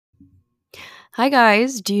Hi,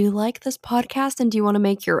 guys. Do you like this podcast and do you want to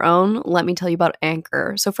make your own? Let me tell you about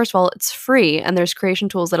Anchor. So, first of all, it's free and there's creation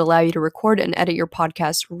tools that allow you to record and edit your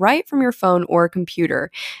podcast right from your phone or computer.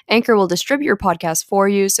 Anchor will distribute your podcast for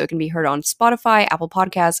you so it can be heard on Spotify, Apple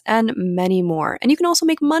Podcasts, and many more. And you can also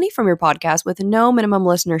make money from your podcast with no minimum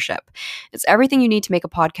listenership. It's everything you need to make a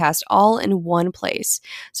podcast all in one place.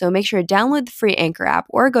 So, make sure to download the free Anchor app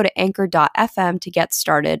or go to anchor.fm to get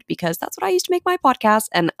started because that's what I used to make my podcast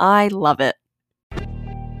and I love it.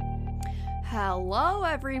 Hello,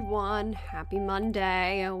 everyone. Happy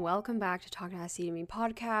Monday. Welcome back to Talk Nasty to Me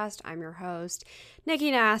podcast. I'm your host,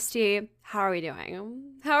 Nikki Nasty. How are we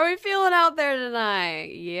doing? How are we feeling out there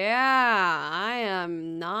tonight? Yeah, I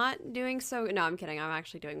am not doing so. No, I'm kidding. I'm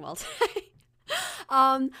actually doing well today.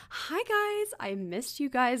 Hi, guys. I missed you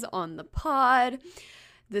guys on the pod.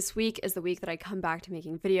 This week is the week that I come back to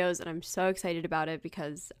making videos, and I'm so excited about it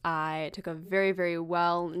because I took a very, very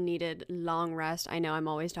well-needed long rest. I know I'm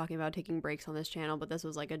always talking about taking breaks on this channel, but this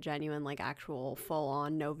was like a genuine, like actual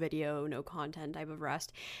full-on, no video, no content type of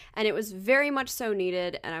rest. And it was very much so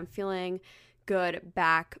needed, and I'm feeling good,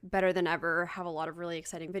 back, better than ever. Have a lot of really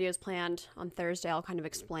exciting videos planned. On Thursday, I'll kind of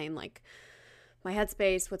explain like my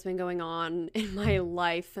headspace, what's been going on in my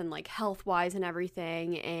life and like health-wise and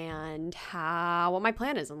everything, and what my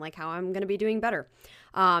plan is and like how I'm going to be doing better.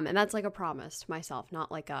 And that's like a promise to myself,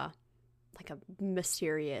 not like a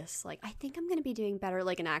mysterious, like, I think I'm going to be doing better,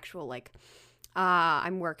 like an actual, like,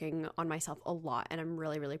 I'm working on myself a lot and I'm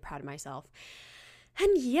really, really proud of myself.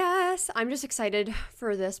 And yes, I'm just excited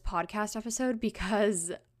for this podcast episode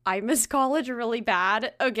because I miss college really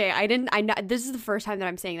bad. Okay, this is the first time that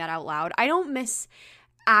I'm saying that out loud. I don't miss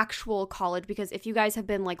actual college because if you guys have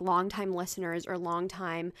been like longtime listeners or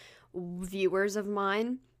longtime viewers of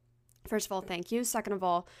mine, first of all, thank you. Second of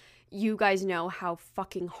all, you guys know how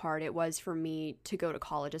fucking hard it was for me to go to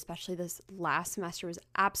college, especially this last semester was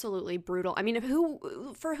absolutely brutal. I mean, who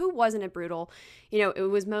wasn't it brutal? You know, it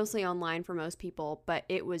was mostly online for most people, but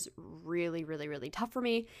it was really, really, really tough for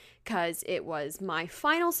me because it was my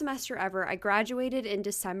final semester ever. I graduated in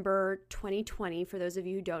December 2020. For those of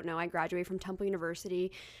you who don't know, I graduated from Temple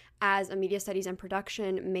University as a media studies and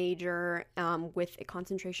production major with a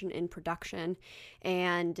concentration in production.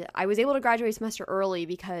 And I was able to graduate a semester early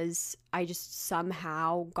because I just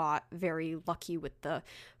somehow got very lucky with the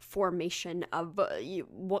formation of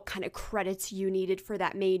what kind of credits you needed for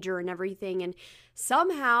that major and everything. And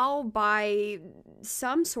somehow, by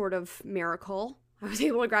some sort of miracle, I was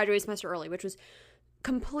able to graduate a semester early, which was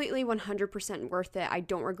completely 100% worth it. I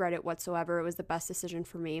don't regret it whatsoever. It was the best decision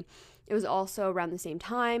for me. It was also around the same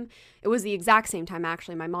time. It was the exact same time,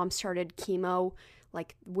 actually. My mom started chemo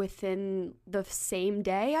like within the same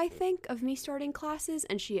day, I think, of me starting classes,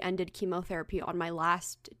 and she ended chemotherapy on my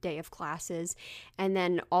last day of classes. And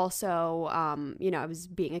then also, I was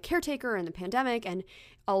being a caretaker in the pandemic, and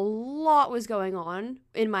a lot was going on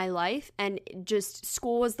in my life, and just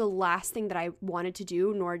school was the last thing that I wanted to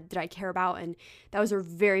do, nor did I care about, and that was a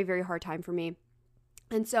very, very hard time for me.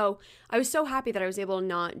 And so I was so happy that I was able to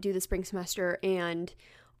not do the spring semester, and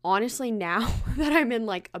honestly, now that I'm in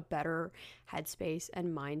like a better headspace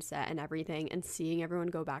and mindset and everything and seeing everyone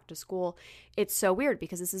go back to school, it's so weird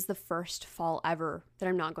because this is the first fall ever that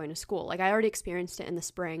I'm not going to school. Like, I already experienced it in the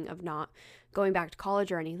spring of not going back to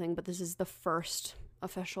college or anything, but this is the first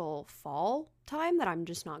official fall time that I'm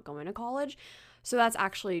just not going to college. So that's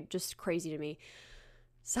actually just crazy to me.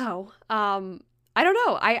 So, I don't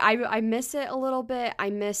know. I miss it a little bit.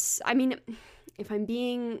 If I'm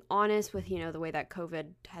being honest with, the way that COVID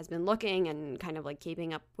has been looking and kind of like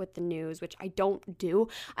keeping up with the news, which I don't do,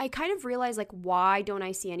 I kind of realized, like, why don't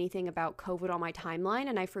I see anything about COVID on my timeline?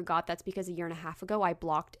 And I forgot that's because a year and a half ago, I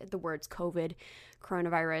blocked the words COVID,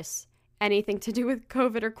 coronavirus, anything to do with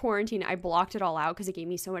COVID or quarantine. I blocked it all out because it gave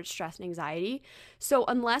me so much stress and anxiety. So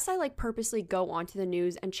unless I like purposely go onto the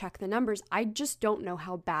news and check the numbers, I just don't know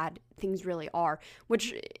how bad things really are,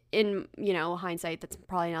 which in, hindsight, that's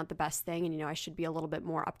probably not the best thing. And, I should be a little bit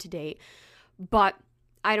more up to date, but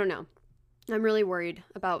I don't know. I'm really worried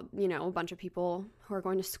about, a bunch of people who are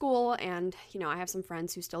going to school, and, I have some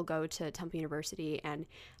friends who still go to Temple University and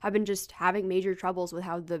have been just having major troubles with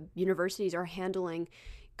how the universities are handling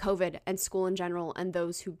COVID and school in general, and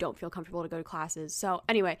those who don't feel comfortable to go to classes. So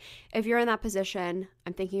anyway, if you're in that position,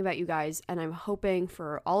 I'm thinking about you guys, and I'm hoping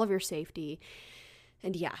for all of your safety.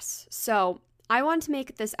 And yes, so I want to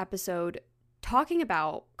make this episode talking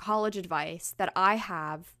about college advice that I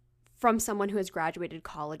have from someone who has graduated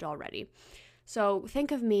college already. So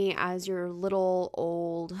think of me as your little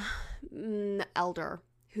old elder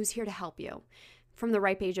who's here to help you from the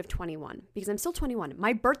ripe age of 21 because I'm still 21.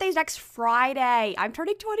 My birthday's next Friday. I'm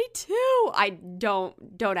turning 22.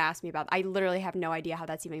 Don't ask me about that. I literally have no idea how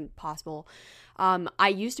that's even possible. I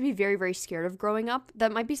used to be very, very scared of growing up.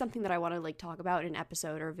 That might be something that I want to like talk about in an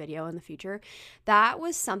episode or a video in the future. That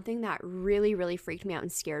was something that really, really freaked me out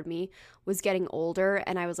and scared me, was getting older.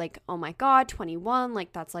 And I was like, oh my God, 21,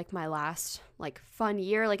 like that's like my last like fun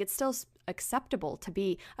year. Like it's still acceptable to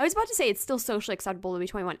be, I was about to say it's still socially acceptable to be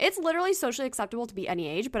 21. It's literally socially acceptable to be any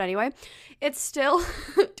age, but anyway, it's still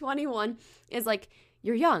 21 is like,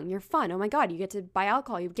 you're young, you're fun. Oh my God, you get to buy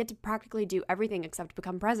alcohol. You get to practically do everything except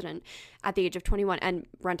become president at the age of 21 and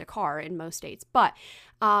rent a car in most states. But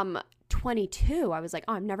 22, I was like,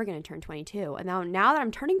 oh, I'm never going to turn 22. And now that I'm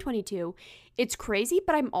turning 22, it's crazy,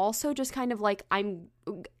 but I'm also just kind of like, I'm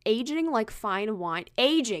aging like fine wine.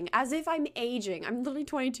 Aging, as if I'm aging. I'm literally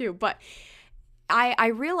 22, but I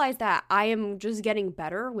realize that I am just getting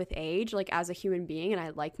better with age, like as a human being, and I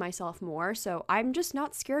like myself more. So I'm just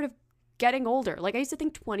not scared of getting older. Like I used to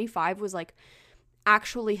think 25 was like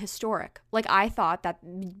actually historic. Like I thought that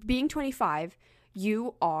being 25,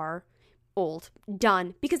 you are old,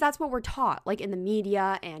 done, because that's what we're taught, like in the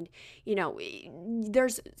media. And you know,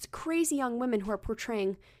 there's crazy young women who are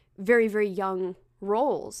portraying very, very young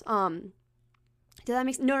roles. Did that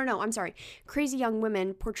make sense? No, I'm sorry. Crazy young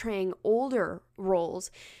women portraying older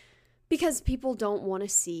roles because people don't want to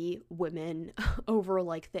see women over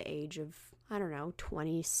like the age of, I don't know,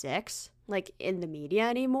 26, like in the media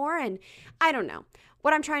anymore. And I don't know.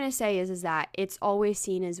 What I'm trying to say is that it's always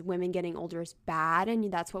seen as women getting older as bad,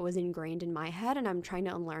 and that's what was ingrained in my head, and I'm trying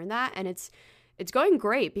to unlearn that. And it's going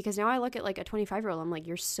great because now I look at like a 25-year-old, I'm like,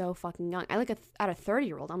 you're so fucking young. I look at a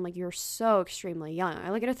 30-year-old, I'm like, you're so extremely young. I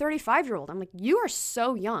look at a 35-year-old, I'm like, you are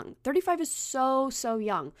so young. 35 is so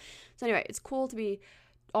young. So anyway, it's cool to be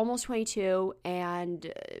almost 22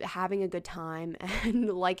 and having a good time and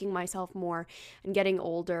liking myself more and getting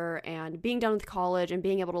older and being done with college and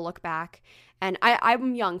being able to look back. And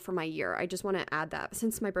I'm young for my year. I just want to add that.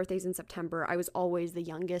 Since my birthday's in September, I was always the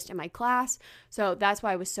youngest in my class. So that's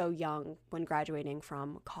why I was so young when graduating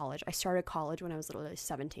from college. I started college when I was literally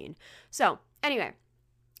 17. So anyway,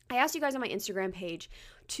 I asked you guys on my Instagram page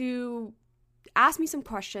to ask me some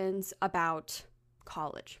questions about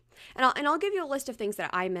college. And I'll give you a list of things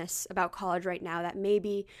that I miss about college right now that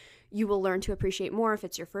maybe you will learn to appreciate more if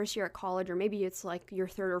it's your first year at college, or maybe it's like your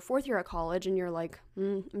third or fourth year at college and you're like,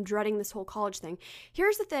 I'm dreading this whole college thing.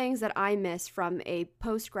 Here's the things that I miss from a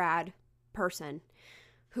post-grad person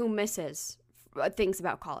who misses things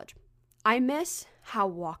about college. I miss how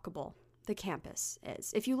walkable the campus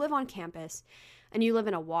is. If you live on campus and you live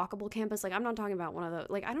in a walkable campus, like I'm not talking about one of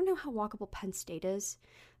the, like I don't know how walkable Penn State is,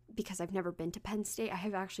 because I've never been to Penn State. I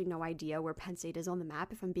have actually no idea where Penn State is on the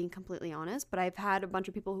map, if I'm being completely honest, but I've had a bunch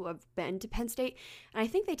of people who have been to Penn State, and I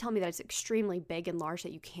think they tell me that it's extremely big and large,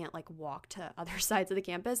 that you can't like walk to other sides of the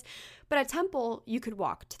campus. But at Temple, you could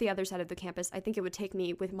walk to the other side of the campus. I think it would take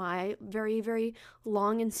me, with my very, very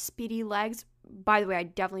long and speedy legs. By the way, I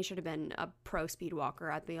definitely should have been a pro speed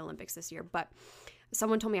walker at the Olympics this year, but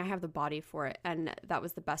someone told me I have the body for it, and that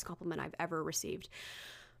was the best compliment I've ever received.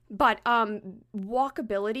 But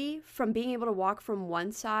walkability, from being able to walk from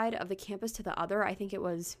one side of the campus to the other, I think it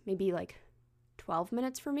was maybe like 12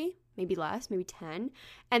 minutes for me, maybe less, maybe 10.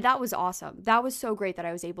 And that was awesome. That was so great that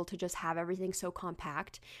I was able to just have everything so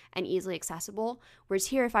compact and easily accessible. Whereas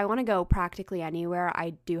here, if I want to go practically anywhere,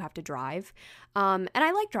 I do have to drive. And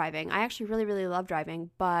I like driving. I actually really, really love driving,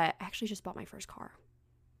 but I actually just bought my first car.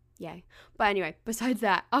 Yay. But anyway, besides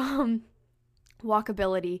that,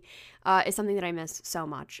 walkability is something that I miss so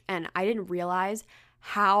much. And I didn't realize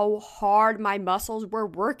how hard my muscles were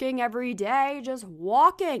working every day just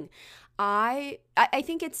walking. I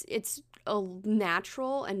think it's a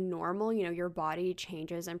natural and normal, you know, your body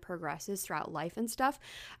changes and progresses throughout life and stuff.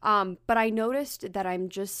 But I noticed that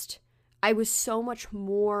I was so much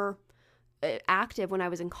more active when I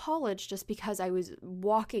was in college, just because I was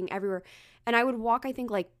walking everywhere. And I would walk, I think,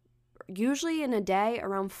 like usually in a day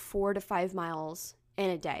around 4 to 5 miles in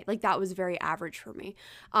a day. Like that was very average for me.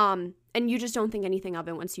 And you just don't think anything of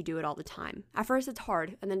it once you do it all the time. At first it's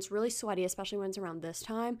hard, and then it's really sweaty, especially when it's around this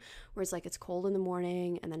time, where it's like it's cold in the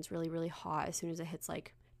morning and then it's really, really hot as soon as it hits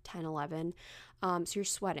like 10, 11. So you're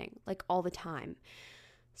sweating like all the time.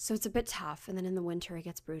 So it's a bit tough. And then in the winter it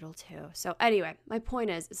gets brutal too. So anyway, my point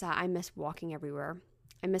is that I miss walking everywhere.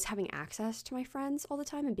 I miss having access to my friends all the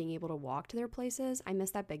time and being able to walk to their places. I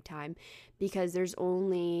miss that big time, because there's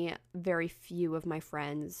only very few of my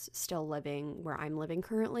friends still living where I'm living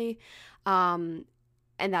currently. And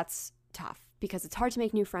that's tough because it's hard to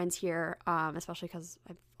make new friends here, especially because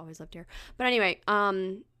I've always lived here. But anyway,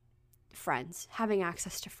 friends, having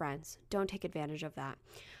access to friends. Don't take advantage of that.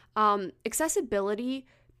 Accessibility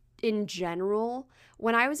in general,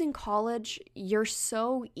 when I was in college, you're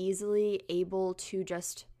so easily able to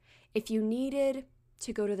just, if you needed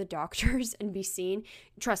to go to the doctors and be seen,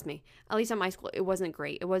 trust me, at least at my school, it wasn't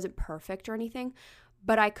great. It wasn't perfect or anything,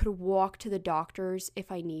 but I could walk to the doctors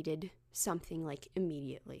if I needed something like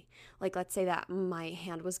immediately. Like, let's say that my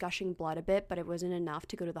hand was gushing blood a bit, but it wasn't enough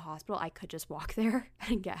to go to the hospital, I could just walk there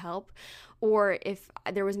and get help. Or if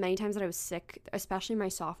there was many times that I was sick, especially my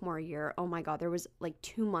sophomore year, oh my God, there was like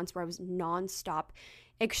 2 months where I was nonstop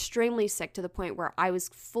extremely sick to the point where I was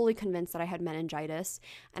fully convinced that I had meningitis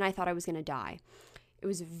and I thought I was going to die. It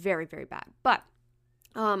was very, very bad. But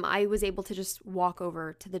I was able to just walk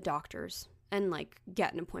over to the doctors and like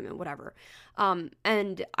get an appointment, whatever.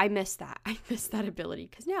 And I miss that. I miss that ability,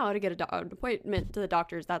 because now to get an appointment to the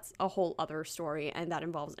doctors, that's a whole other story, and that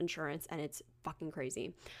involves insurance, and it's fucking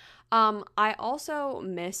crazy. I also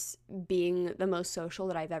miss being the most social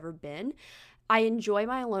that I've ever been. I enjoy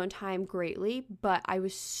my alone time greatly, but I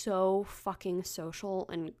was so fucking social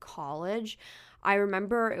in college. I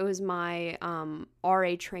remember it was my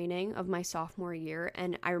RA training of my sophomore year,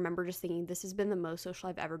 and I remember just thinking, this has been the most social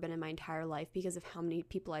I've ever been in my entire life because of how many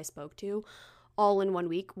people I spoke to all in 1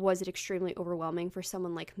 week. Was it extremely overwhelming for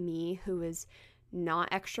someone like me who is not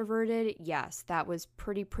extroverted? Yes, that was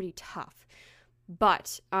pretty tough.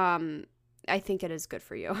 But I think it is good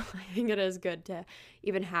for you. I think it is good to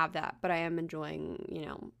even have that, but I am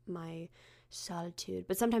enjoying, my solitude.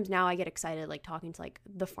 But sometimes now I get excited, like talking to like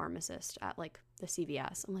the pharmacist at like the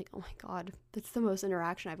CVS. I'm like, oh my God, that's the most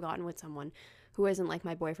interaction I've gotten with someone who isn't like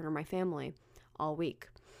my boyfriend or my family all week.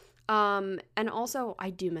 And also I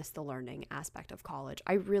do miss the learning aspect of college.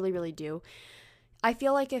 I really, really do. I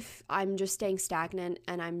feel like if I'm just staying stagnant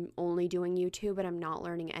and I'm only doing YouTube and I'm not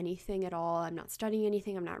learning anything at all, I'm not studying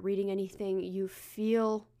anything, I'm not reading anything, you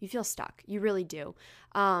feel stuck. You really do.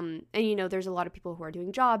 And there's a lot of people who are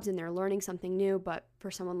doing jobs and they're learning something new, but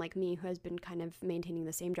for someone like me who has been kind of maintaining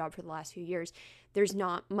the same job for the last few years, there's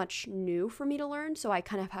not much new for me to learn. So I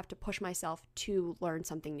kind of have to push myself to learn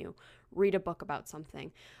something new, read a book about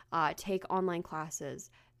something, take online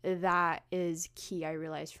classes. That is key, I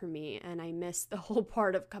realized, for me, and I miss the whole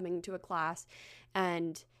part of coming to a class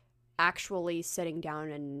and actually sitting down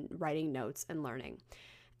and writing notes and learning.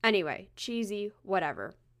 Anyway, cheesy,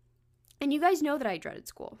 whatever. And you guys know that I dreaded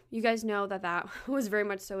school. You guys know that was very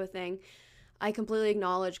much so a thing. I completely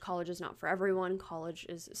acknowledge college is not for everyone. College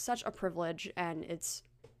is such a privilege, and it's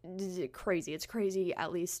crazy. It's crazy,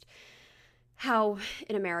 at least how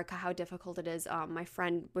in America, how difficult it is. My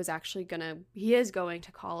friend was actually he is going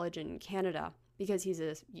to college in Canada because he's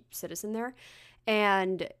a citizen there.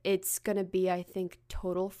 And it's going to be, I think,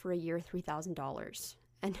 total for a year, $3,000.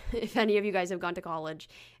 And if any of you guys have gone to college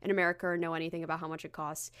in America or know anything about how much it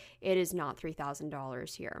costs, it is not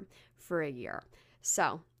 $3,000 here for a year.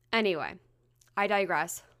 So anyway, I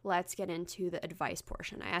digress. Let's get into the advice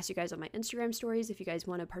portion. I asked you guys on my Instagram stories if you guys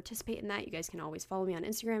want to participate in that. You guys can always follow me on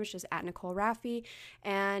Instagram. It's just @NicoleRaffi.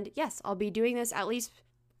 And yes, I'll be doing this, at least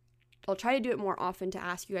I'll try to do it more often, to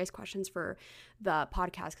ask you guys questions for the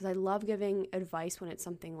podcast, because I love giving advice when it's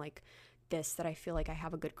something like this that I feel like I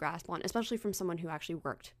have a good grasp on, especially from someone who actually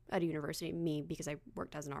worked at a university, me, because I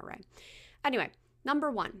worked as an RA. Anyway, number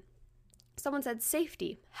 1, someone said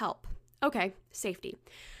safety, help. Okay, safety.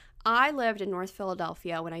 I lived in North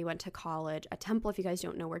Philadelphia when I went to college at Temple. If you guys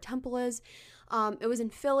don't know where Temple is, it was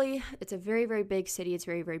in Philly. It's a very, very big city. It's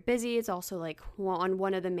very, very busy. It's also like on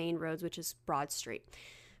one of the main roads, which is Broad Street.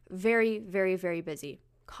 Very, very, very busy.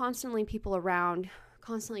 Constantly people around,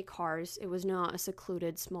 constantly cars. It was not a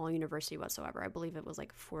secluded small university whatsoever. I believe it was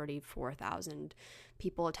like 44,000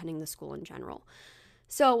 people attending the school in general.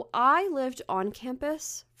 So I lived on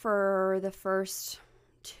campus for the first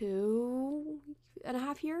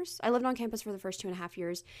 2.5 years. I lived on campus for the first 2.5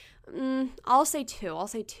 years. I'll say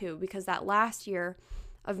two because that last year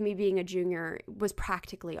of me being a junior was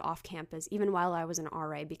practically off campus, even while I was an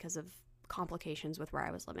RA, because of complications with where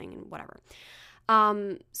I was living and whatever.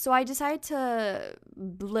 So I decided to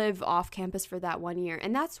live off campus for that 1 year,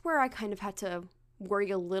 and that's where I kind of had to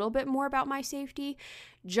worry a little bit more about my safety,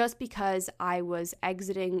 just because I was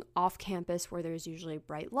exiting off campus where there's usually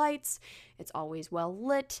bright lights. It's always well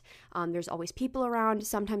lit. There's always people around.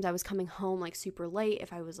 Sometimes I was coming home like super late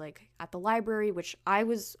if I was like at the library, which I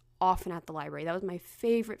was often at the library. That was my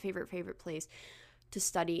favorite place to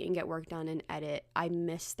study and get work done and edit. I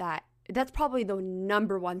miss that. That's probably the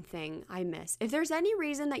number one thing I miss. If there's any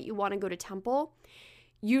reason that you want to go to Temple,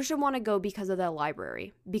 you should want to go because of the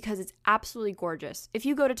library, because it's absolutely gorgeous. If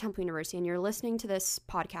you go to Temple University and you're listening to this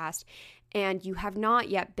podcast and you have not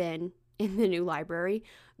yet been in the new library,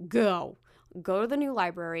 go to the new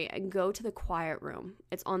library and go to the quiet room.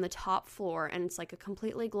 It's on the top floor and it's like a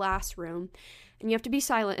completely glass room and you have to be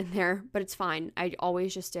silent in there, but it's fine. I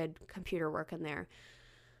always just did computer work in there.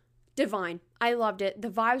 Divine. I loved it. The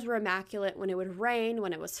vibes were immaculate when it would rain,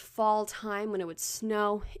 when it was fall time, when it would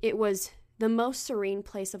snow. It was the most serene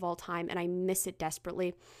place of all time, and I miss it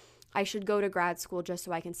desperately. I should go to grad school just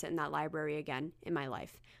so I can sit in that library again in my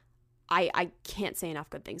life. I can't say enough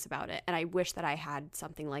good things about it, and I wish that I had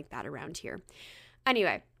something like that around here.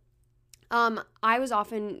 Anyway, I was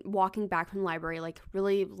often walking back from the library like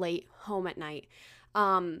really late home at night.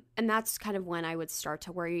 And that's kind of when I would start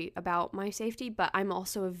to worry about my safety, but I'm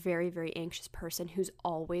also a very, very anxious person who's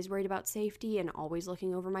always worried about safety and always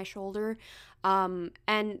looking over my shoulder.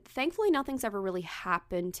 And thankfully nothing's ever really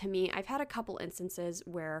happened to me. I've had a couple instances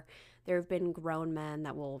where there have been grown men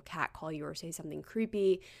that will catcall you or say something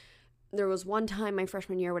creepy. There was one time my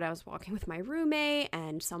freshman year when I was walking with my roommate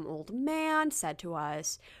and some old man said to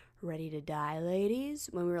us, "Ready to die, ladies?"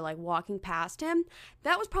 when we were like walking past him.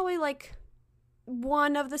 That was probably like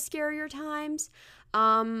one of the scarier times.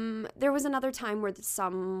 There was another time where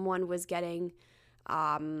someone was getting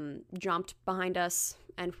jumped behind us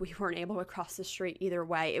and we weren't able to cross the street either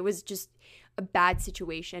way. It was just a bad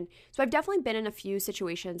situation. So I've definitely been in a few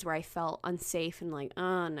situations where I felt unsafe and like,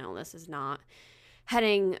 oh no, this is not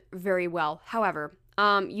heading very well. However,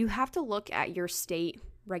 you have to look at your state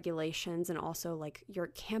regulations and also like your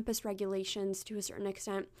campus regulations to a certain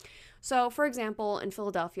extent. So for example, in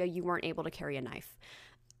Philadelphia, you weren't able to carry a knife.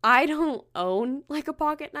 I don't own like a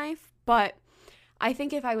pocket knife, but I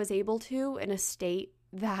think if I was able to in a state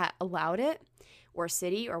that allowed it or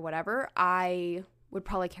city or whatever, I would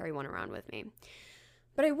probably carry one around with me.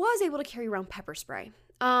 But I was able to carry around pepper spray.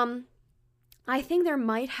 I think there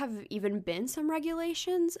might have even been some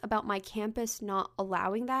regulations about my campus not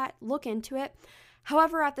allowing that. Look into it.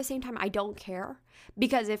 However, at the same time, I don't care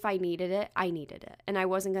because if I needed it, I needed it. And I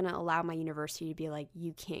wasn't going to allow my university to be like,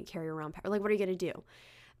 you can't carry around pepper. Like, what are you going to do?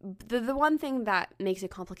 The one thing that makes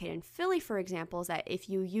it complicated in Philly, for example, is that if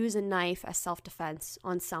you use a knife as self-defense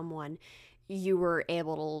on someone, you were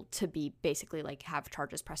able to be basically like have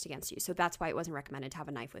charges pressed against you. So that's why it wasn't recommended to have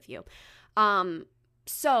a knife with you.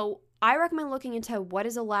 So I recommend looking into what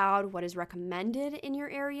is allowed, what is recommended in your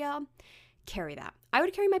area. Carry that. I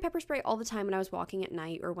would carry my pepper spray all the time when I was walking at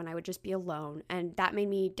night or when I would just be alone, and that made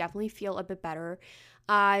me definitely feel a bit better.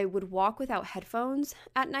 I would walk without headphones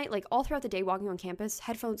at night, like all throughout the day walking on campus,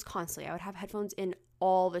 headphones constantly. I would have headphones in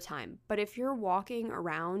all the time. But if you're walking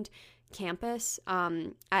around campus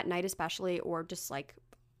at night especially, or just like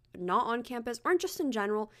not on campus or just in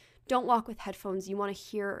general, don't walk with headphones. You want to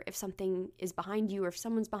hear if something is behind you or if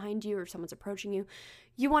someone's behind you or if someone's approaching you.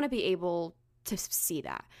 You want to be able to see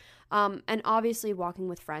that. And obviously walking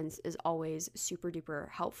with friends is always super duper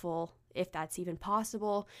helpful if that's even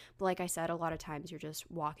possible. But like I said, a lot of times you're just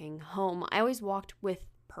walking home. I always walked with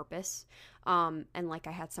purpose and like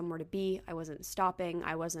I had somewhere to be. I wasn't stopping.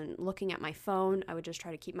 I wasn't looking at my phone. I would just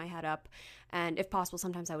try to keep my head up. And if possible,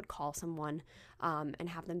 sometimes I would call someone and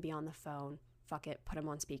have them be on the phone. Fuck it, put them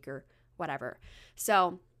on speaker, whatever.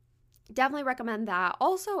 So definitely recommend that.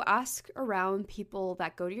 Also ask around people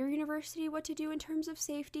that go to your university what to do in terms of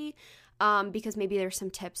safety, because maybe there's some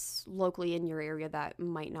tips locally in your area that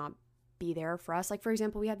might not be there for us. Like for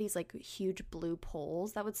example, we had these like huge blue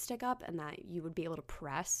poles that would stick up and that you would be able to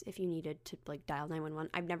press if you needed to like dial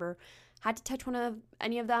 911. I've never had to touch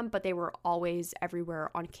any of them, but they were always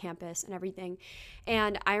everywhere on campus and everything.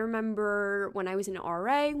 And I remember when I was in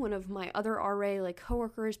RA, one of my other RA like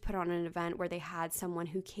coworkers put on an event where they had someone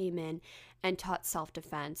who came in and taught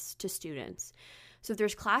self-defense to students. So if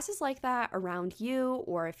there's classes like that around you,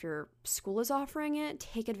 or if your school is offering it,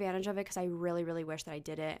 take advantage of it, because I really, really wish that I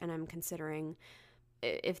did it. And I'm considering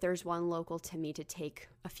if there's one local to me to take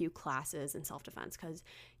a few classes in self-defense, because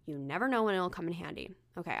you never know when it'll come in handy.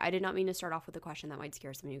 Okay, I did not mean to start off with a question that might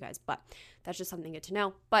scare some of you guys, but that's just something good to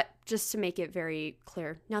know. But just to make it very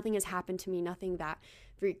clear, nothing has happened to me, nothing that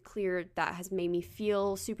very clear that has made me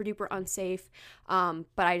feel super duper unsafe. But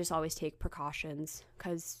I just always take precautions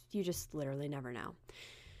because you just literally never know.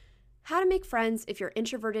 How to make friends if you're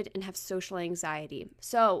introverted and have social anxiety.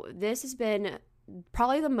 So this has been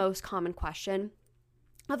probably the most common question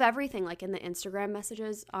of everything, like in the Instagram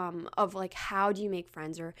messages, of like, how do you make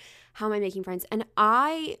friends, or how am I making friends? And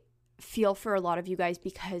I feel for a lot of you guys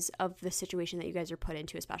because of the situation that you guys are put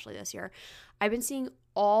into, especially this year. I've been seeing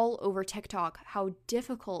all over TikTok how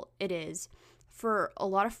difficult it is for a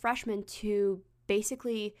lot of freshmen to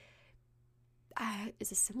basically,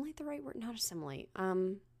 is assimilate the right word? Not assimilate.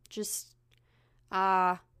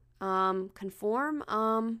 Conform.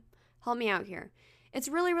 help me out here. It's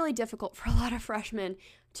really, really difficult for a lot of freshmen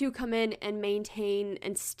to come in and maintain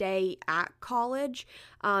and stay at college.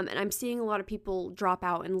 And I'm seeing a lot of people drop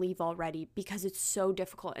out and leave already because it's so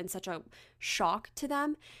difficult and such a shock to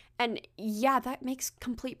them. And yeah, that makes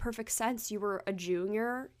complete perfect sense. You were a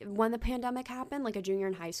junior when the pandemic happened, like a junior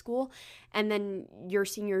in high school, and then your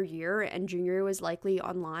senior year and junior year was likely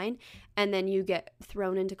online, and then you get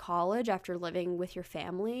thrown into college after living with your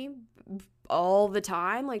family all the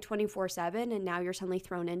time, like 24/7, and now you're suddenly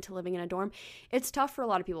thrown into living in a dorm. It's tough for a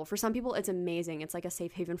lot of people. For some people, it's amazing. It's like a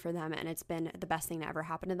safe haven for them, and it's been the best thing to ever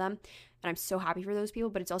happen to them. And I'm so happy for those people,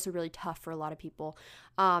 but it's also really tough for a lot of people.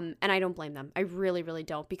 And I don't blame them. I really, really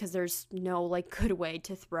don't, because there's no like good way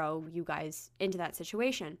to throw you guys into that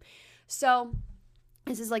situation. So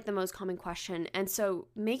this is like the most common question. And so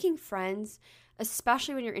making friends,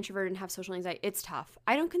 especially when you're introverted and have social anxiety, it's tough.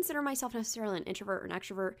 I don't consider myself necessarily an introvert or an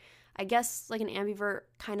extrovert. I guess like an ambivert,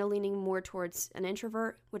 kind of leaning more towards an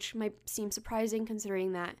introvert, which might seem surprising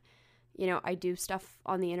considering that, you know, I do stuff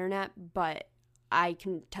on the internet, but I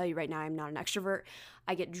can tell you right now, I'm not an extrovert.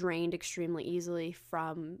 I get drained extremely easily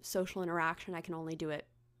from social interaction. I can only do it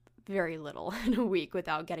very little in a week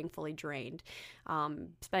without getting fully drained.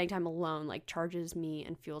 Spending time alone like charges me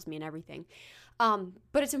and fuels me and everything.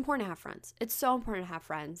 But it's important to have friends. It's so important to have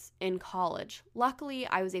friends in college. Luckily,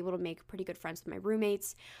 I was able to make pretty good friends with my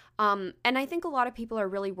roommates. And I think a lot of people are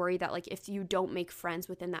really worried that like if you don't make friends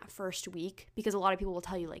within that first week, because a lot of people will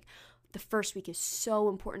tell you like the first week is so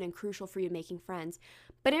important and crucial for you making friends.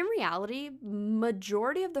 But in reality,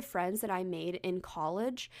 majority of the friends that I made in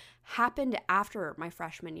college happened after my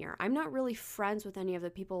freshman year. I'm not really friends with any of the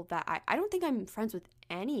people that I don't think I'm friends with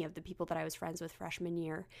any of the people that I was friends with freshman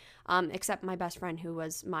year, except my best friend who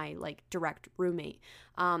was my like direct roommate.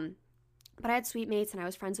 But I had suite mates and I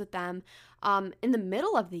was friends with them. In the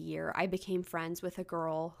middle of the year, I became friends with a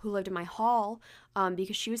girl who lived in my hall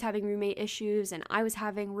because she was having roommate issues and I was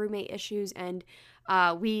having roommate issues, and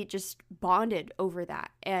we just bonded over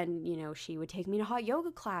that. And, you know, she would take me to hot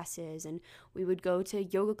yoga classes and we would go to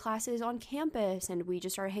yoga classes on campus, and we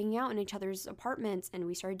just started hanging out in each other's apartments and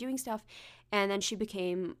we started doing stuff. And then she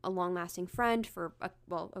became a long-lasting friend for,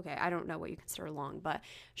 I don't know what you consider long, but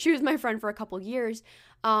she was my friend for a couple years.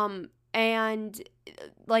 And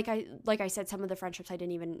like I said, some of the friendships I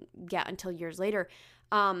didn't even get until years later.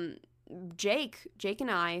 Jake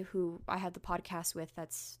and I, who I had the podcast with,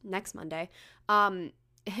 that's next Monday, him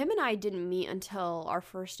and I didn't meet until our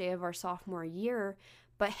first day of our sophomore year,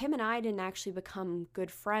 but him and I didn't actually become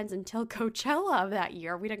good friends until Coachella of that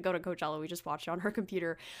year. We didn't go to Coachella, we just watched it on her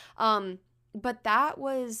computer. But that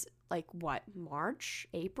was like March,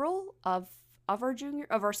 April of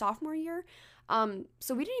our sophomore year.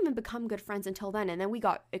 So we didn't even become good friends until then. And then we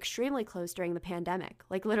got extremely close during the pandemic,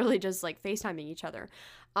 like literally just like FaceTiming each other.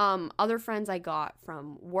 Other friends I got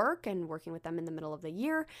from work and working with them in the middle of the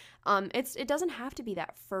year. It doesn't have to be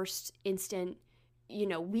that first instant,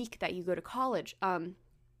 week that you go to college.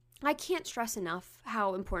 I can't stress enough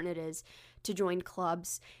how important it is to join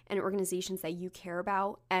clubs and organizations that you care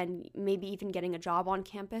about, and maybe even getting a job on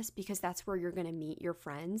campus, because that's where you're going to meet your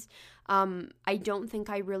friends. I don't think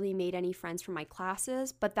I really made any friends from my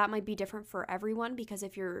classes, but that might be different for everyone, because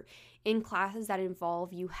if you're in classes that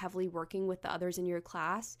involve you heavily working with the others in your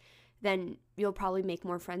class, then you'll probably make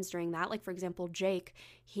more friends during that. Like, for example, Jake,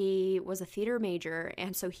 he was a theater major,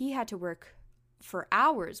 and so he had to work for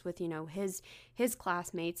hours with, his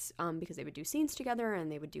classmates, because they would do scenes together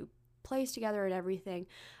and they would do plays together and everything.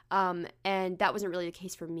 And that wasn't really the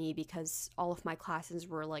case for me, because all of my classes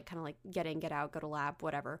were like kind of like get in, get out, go to lab,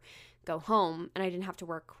 whatever, go home. And I didn't have to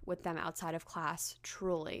work with them outside of class,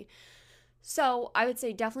 truly. So I would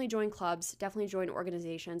say definitely join clubs, definitely join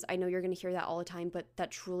organizations. I know you're going to hear that all the time, but that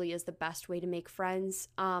truly is the best way to make friends.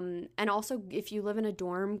 And also, if you live in a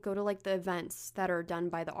dorm, go to like the events that are done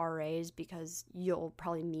by the RAs, because you'll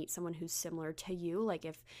probably meet someone who's similar to you. Like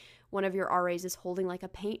if one of your RAs is holding like a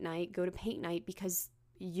paint night, go to paint night, because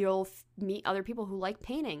you'll meet other people who like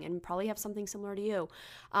painting and probably have something similar to you.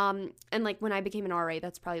 And like when I became an RA,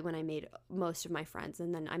 that's probably when I made most of my friends.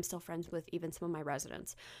 And then I'm still friends with even some of my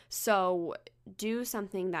residents. So do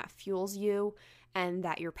something that fuels you and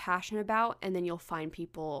that you're passionate about, and then you'll find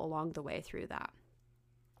people along the way through that.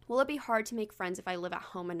 Will it be hard to make friends if I live at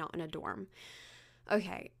home and not in a dorm?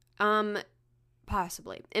 Okay.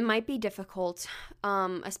 Possibly. It might be difficult,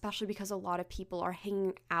 especially because a lot of people are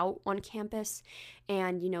hanging out on campus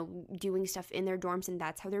and, doing stuff in their dorms, and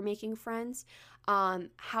that's how they're making friends.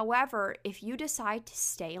 However, if you decide to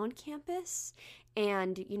stay on campus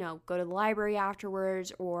and, go to the library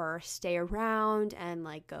afterwards, or stay around and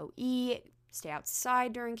like go eat, stay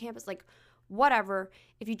outside during campus, like whatever.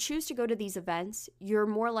 If you choose to go to these events, you're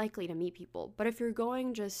more likely to meet people. But if you're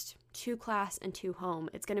going just to class and to home,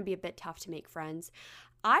 it's going to be a bit tough to make friends.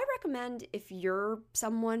 I recommend, if you're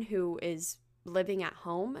someone who is living at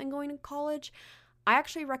home and going to college, I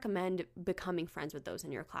actually recommend becoming friends with those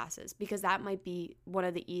in your classes, because that might be one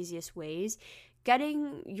of the easiest ways.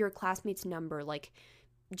 Getting your classmates' number, like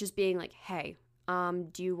just being like, hey,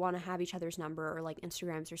 do you want to have each other's number, or like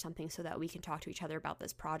Instagrams or something, so that we can talk to each other about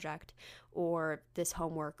this project or this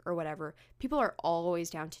homework or whatever. People are always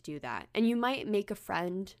down to do that. And you might make a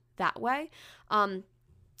friend that way.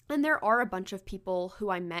 And there are a bunch of people who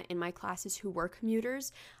I met in my classes who were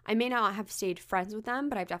commuters. I may not have stayed friends with them,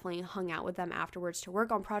 but I've definitely hung out with them afterwards to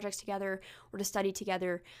work on projects together or to study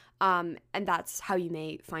together. And that's how you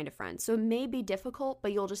may find a friend. So it may be difficult,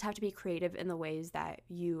 but you'll just have to be creative in the ways that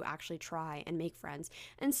you actually try and make friends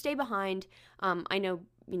and stay behind. I know,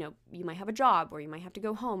 you might have a job, or you might have to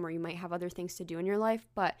go home, or you might have other things to do in your life.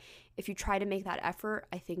 But if you try to make that effort,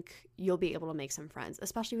 I think you'll be able to make some friends,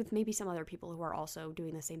 especially with maybe some other people who are also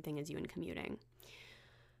doing the same thing as you in commuting.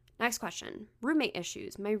 Next question. Roommate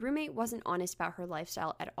issues. My roommate wasn't honest about her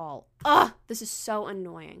lifestyle at all. Ugh, this is so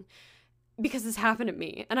annoying, because this happened to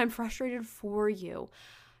me and I'm frustrated for you.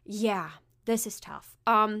 Yeah, this is tough.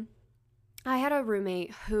 I had a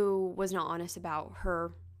roommate who was not honest about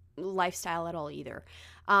her lifestyle at all either.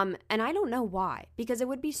 And I don't know why, because it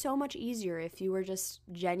would be so much easier if you were just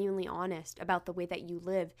genuinely honest about the way that you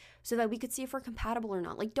live, so that we could see if we're compatible or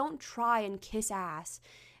not. Like, don't try and kiss ass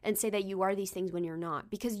and say that you are these things when you're not,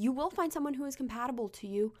 because you will find someone who is compatible to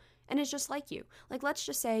you and is just like you. Like, let's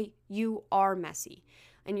just say you are messy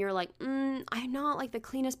and you're like, I'm not like the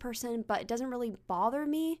cleanest person, but it doesn't really bother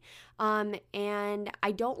me. And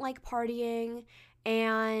I don't like partying,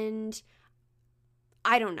 and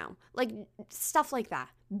I don't know, like stuff like that.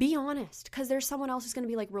 Be honest, because there's someone else who's going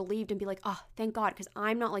to be like relieved and be like, oh, thank God, because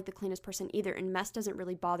I'm not like the cleanest person either, and mess doesn't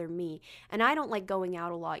really bother me. And I don't like going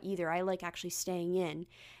out a lot either. I like actually staying in.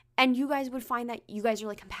 And you guys would find that you guys are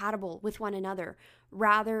like compatible with one another,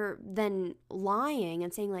 rather than lying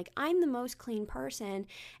and saying like, I'm the most clean person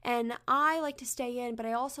and I like to stay in, but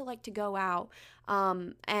I also like to go out.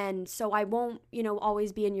 And so I won't,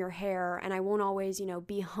 always be in your hair, and I won't always,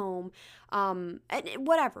 be home. And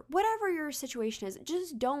whatever your situation is,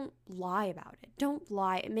 just don't lie about it. Don't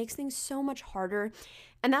lie. It makes things so much harder.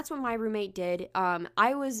 And that's what my roommate did.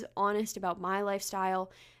 I was honest about my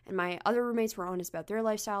lifestyle, and my other roommates were honest about their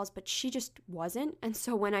lifestyles, but she just wasn't. And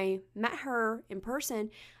so when I met her in person,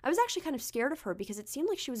 I was actually kind of scared of her, because it seemed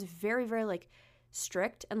like she was very, very like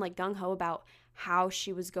strict and like gung-ho about how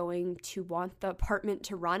she was going to want the apartment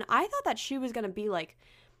to run. I thought that she was going to be like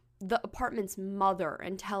the apartment's mother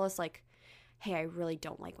and tell us like, hey, I really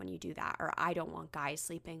don't like when you do that, or I don't want guys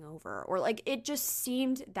sleeping over, or like it just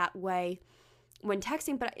seemed that way when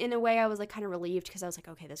texting. But in a way I was like kind of relieved, because I was like,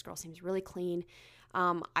 okay, this girl seems really clean.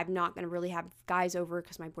 I'm not going to really have guys over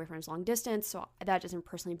because my boyfriend's long distance, so that doesn't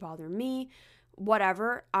personally bother me,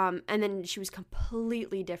 whatever. And then she was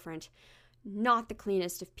completely different, not the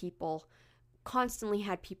cleanest of people, constantly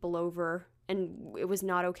had people over, and it was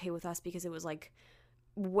not okay with us because it was like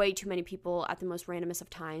way too many people at the most randomest of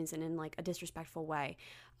times and in like a disrespectful way.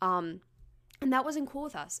 And that wasn't cool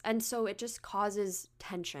with us. And so it just causes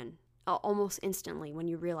tension almost instantly when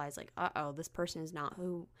you realize like, uh-oh, this person is not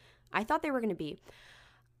who I thought they were going to be.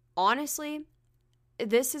 Honestly,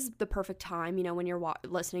 this is the perfect time, when you're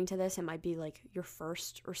listening to this, it might be like your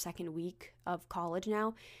first or second week of college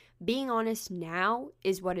now. Being honest now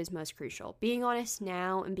is what is most crucial. Being honest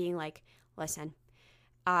now and being like, listen,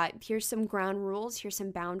 here's some ground rules, here's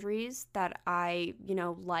some boundaries that I,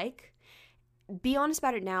 like. Be honest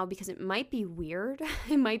about it now, because it might be weird.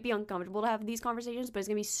 It might be uncomfortable to have these conversations, but it's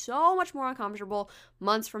going to be so much more uncomfortable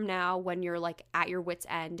months from now when you're like at your wit's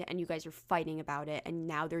end and you guys are fighting about it, and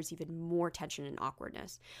now there's even more tension and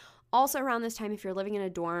awkwardness. Also, around this time, if you're living in a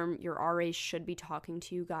dorm, your RAs should be talking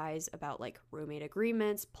to you guys about like roommate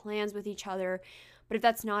agreements, plans with each other. But if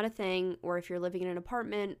that's not a thing, or if you're living in an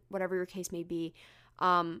apartment, whatever your case may be,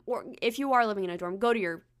 or if you are living in a dorm, go to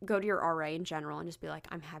your RA in general and just be like,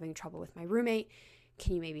 I'm having trouble with my roommate.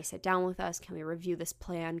 Can you maybe sit down with us? Can we review this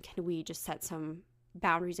plan? Can we just set some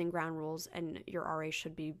boundaries and ground rules? And your RA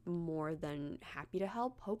should be more than happy to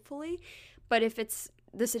help, hopefully. But if it's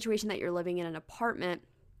the situation that you're living in an apartment,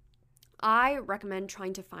 I recommend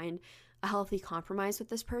trying to find a healthy compromise with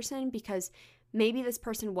this person, because maybe this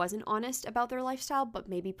person wasn't honest about their lifestyle, but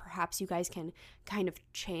maybe perhaps you guys can kind of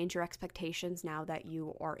change your expectations now that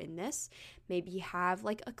you are in this. Maybe have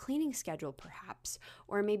like a cleaning schedule perhaps,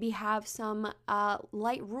 or maybe have some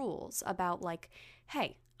light rules about like,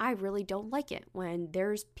 hey, I really don't like it when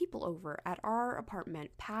there's people over at our apartment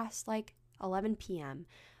past like 11 p.m.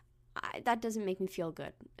 That doesn't make me feel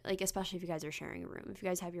good, like especially if you guys are sharing a room. If you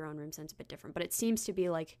guys have your own rooms, then it's a bit different, but it seems to be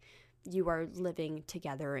like you are living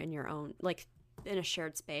together in your own, like in a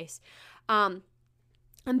shared space.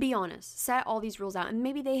 And be honest, set all these rules out, and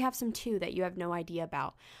maybe they have some too that you have no idea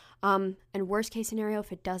about. And worst case scenario,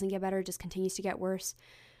 if it doesn't get better, just continues to get worse,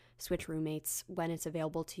 switch roommates when it's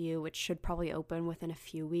available to you, which should probably open within a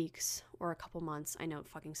few weeks or a couple months. I know it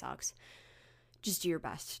fucking sucks. Just do your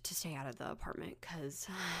best to stay out of the apartment, because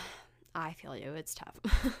I feel you, it's tough.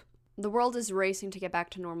 The world is racing to get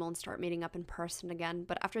back to normal and start meeting up in person again,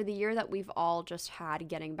 but after the year that we've all just had,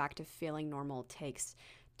 getting back to feeling normal takes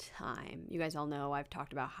time. You guys all know I've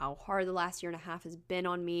talked about how hard the last year and a half has been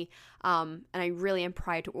on me, and I really am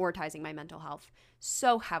prioritizing my mental health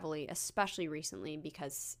so heavily, especially recently,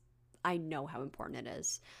 because I know how important it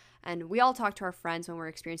is. And we all talk to our friends when we're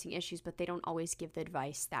experiencing issues, but they don't always give the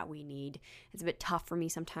advice that we need. It's a bit tough for me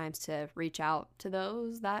sometimes to reach out to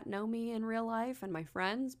those that know me in real life and my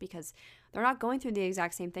friends, because they're not going through the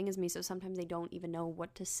exact same thing as me, so sometimes they don't even know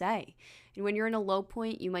what to say. And when you're in a low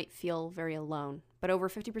point, you might feel very alone. But over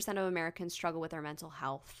 50% of Americans struggle with their mental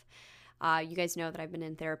health. You guys know that I've been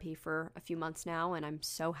in therapy for a few months now, and I'm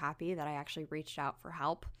so happy that I actually reached out for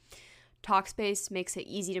help. Talkspace makes it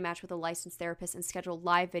easy to match with a licensed therapist and schedule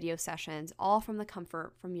live video sessions, all from the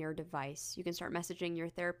comfort from your device. You can start messaging your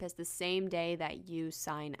therapist the same day that you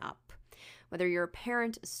sign up. Whether you're a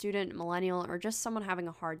parent, a student, millennial, or just someone having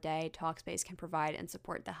a hard day, Talkspace can provide and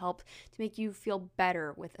support the help to make you feel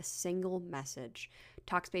better with a single message.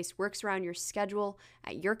 Talkspace works around your schedule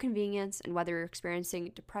at your convenience, and whether you're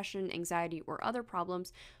experiencing depression, anxiety, or other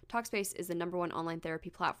problems, Talkspace is the #1 online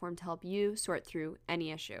therapy platform to help you sort through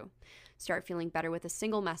any issue. Start feeling better with a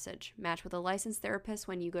single message. Match with a licensed therapist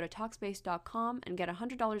when you go to Talkspace.com and get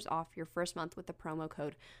 $100 off your first month with the promo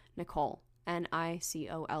code Nicole,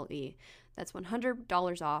 Nicole. That's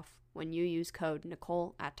 $100 off when you use code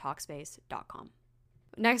Nicole at Talkspace.com.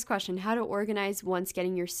 Next question, how to organize once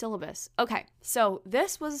getting your syllabus. Okay, so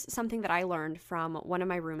this was something that I learned from one of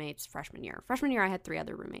my roommates freshman year. Freshman year, I had 3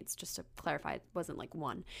 other roommates, just to clarify, it wasn't like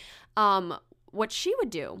one. What she would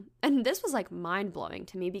do, and this was like mind-blowing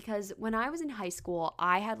to me, because when I was in high school,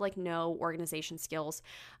 I had like no organization skills.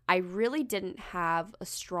 I really didn't have a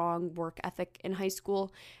strong work ethic in high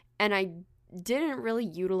school, and I didn't really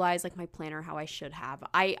utilize like my planner how I should have.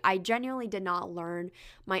 I genuinely did not learn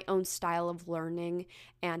my own style of learning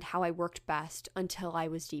and how I worked best until I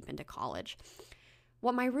was deep into college.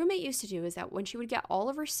 What my roommate used to do is that when she would get all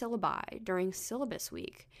of her syllabi during syllabus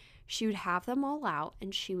week, she would have them all out,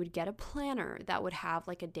 and she would get a planner that would have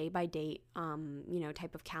like a day by date,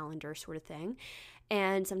 type of calendar sort of thing.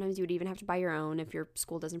 And sometimes you would even have to buy your own if your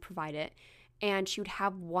school doesn't provide it. And she would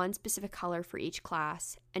have one specific color for each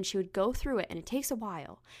class, and she would go through it, and it takes a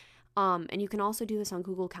while. And you can also do this on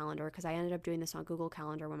Google Calendar, because I ended up doing this on Google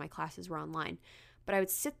Calendar when my classes were online. But I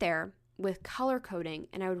would sit there with color coding,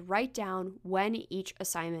 and I would write down when each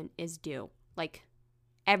assignment is due, like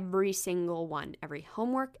every single one, every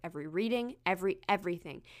homework, every reading,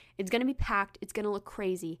 everything. It's going to be packed. It's going to look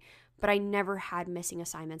crazy, but I never had missing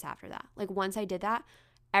assignments after that. Like once I did that,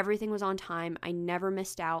 everything was on time. I never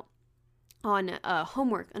missed out on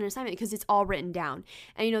homework, an assignment, because it's all written down.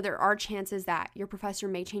 And there are chances that your professor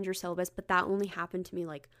may change your syllabus, but that only happened to me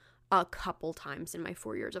like a couple times in my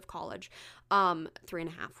 4 years of college.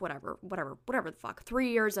 3.5, whatever the fuck. 3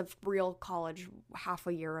 years of real college, half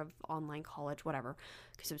a year of online college, whatever.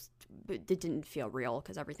 Because it didn't feel real,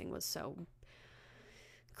 because everything was so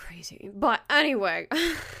crazy. But anyway,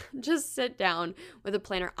 just sit down with a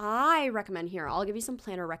planner. I recommend here, I'll give you some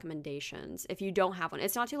planner recommendations if you don't have one.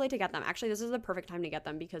 It's not too late to get them. Actually, this is the perfect time to get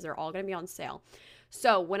them because they're all going to be on sale.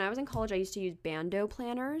 So when I was in college, I used to use Bando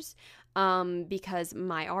planners because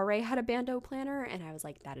my RA had a Bando planner, and I was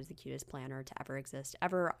like, that is the cutest planner to ever exist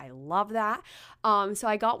ever. I love that. So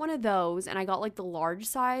I got one of those, and I got like the large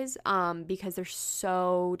size because they're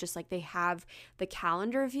so just like, they have the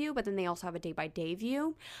calendar view, but then they also have a day-by-day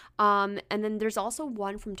view. And then there's also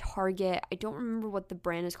one from Target. I don't remember what the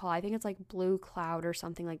brand is called. I think it's like Blue Cloud or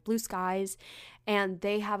something, like Blue Skies. And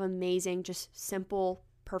they have amazing, just simple,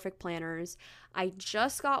 perfect planners. I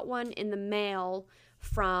just got one in the mail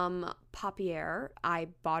from Papier. I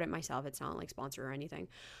bought it myself. It's not like sponsor or anything.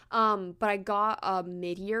 But I got a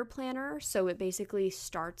mid-year planner. So it basically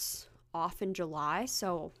starts off in July.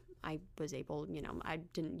 So I was able, I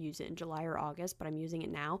didn't use it in July or August, but I'm using it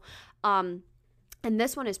now. And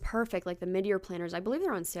this one is perfect, like the mid-year planners. I believe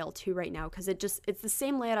they're on sale too right now because it's the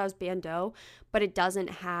same layout as Bando, but it doesn't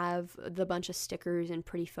have the bunch of stickers and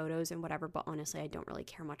pretty photos and whatever. But honestly, I don't really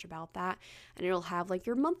care much about that. And it'll have like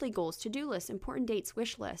your monthly goals, to-do list, important dates,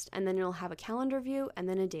 wish list, and then it'll have a calendar view and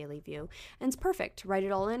then a daily view. And it's perfect to write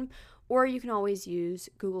it all in. Or you can always use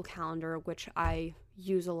Google Calendar, which I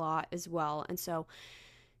use a lot as well. And so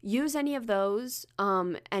use any of those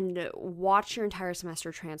and watch your entire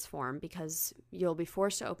semester transform, because you'll be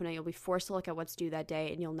forced to open it, you'll be forced to look at what's due that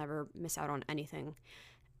day, and you'll never miss out on anything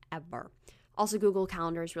ever. Also, Google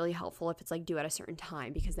Calendar is really helpful if it's like due at a certain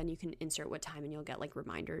time, because then you can insert what time and you'll get like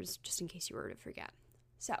reminders just in case you were to forget.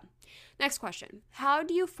 So, next question. How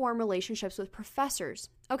do you form relationships with professors?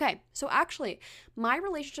 Okay, so actually, my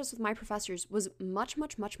relationships with my professors was much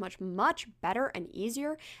better and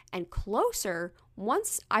easier and closer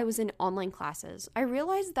once I was in online classes. I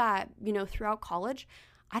realized that, throughout college,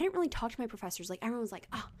 I didn't really talk to my professors. Like, everyone was like,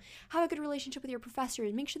 oh, have a good relationship with your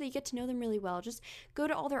professors. Make sure that you get to know them really well. Just go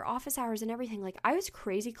to all their office hours and everything. Like, I was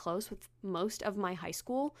crazy close with most of my high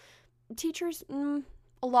school teachers.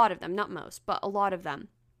 A lot of them, not most, but a lot of them.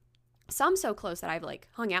 Some so close that I've like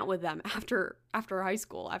hung out with them after high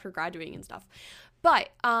school, after graduating and stuff. But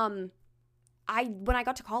when I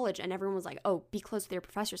got to college and everyone was like, oh, be close with your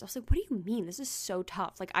professors, I was like, what do you mean? This is so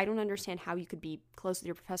tough. Like, I don't understand how you could be close with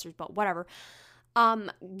your professors, but whatever.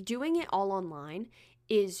 Doing it all online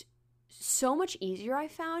is so much easier, I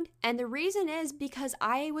found. And the reason is because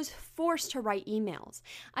I was forced to write emails.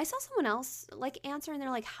 I saw someone else like answer and they're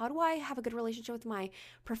like, how do I have a good relationship with my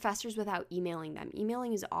professors without emailing them?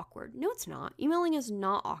 Emailing is awkward. No, it's not. Emailing is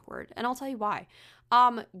not awkward. And I'll tell you why.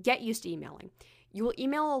 Get used to emailing. You will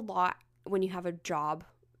email a lot when you have a job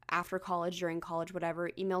after college, during college, whatever.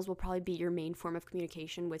 Emails will probably be your main form of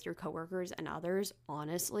communication with your coworkers and others,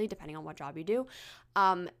 honestly, depending on what job you do.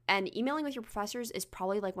 And emailing with your professors is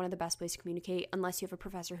probably like one of the best ways to communicate, unless you have a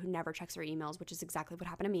professor who never checks their emails, which is exactly what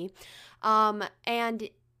happened to me. And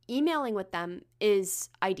emailing with them is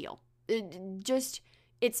ideal.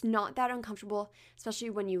 It's not that uncomfortable, especially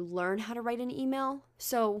when you learn how to write an email.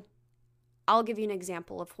 So I'll give you an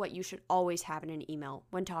example of what you should always have in an email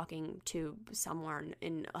when talking to someone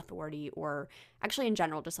in authority, or actually in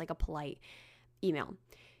general, just like a polite email.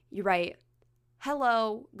 You write,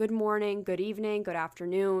 hello, good morning, good evening, good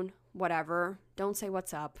afternoon, whatever. Don't say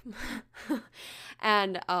what's up.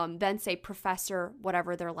 And then say professor,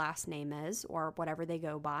 whatever their last name is or whatever they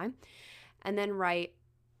go by. And then write,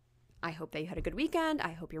 I hope that you had a good weekend.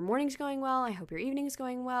 I hope your morning's going well. I hope your evening's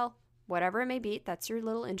going well. Whatever it may be, that's your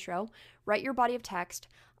little intro. Write your body of text.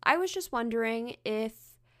 I was just wondering if,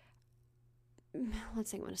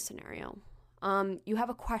 let's think of a scenario. You have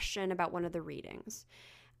a question about one of the readings.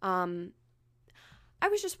 I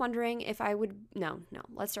was just wondering if I would,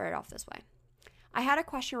 let's start it off this way. I had a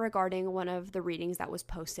question regarding one of the readings that was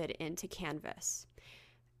posted into Canvas.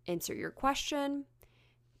 Insert your question.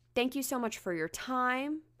 Thank you so much for your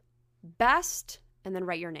time. Best, and then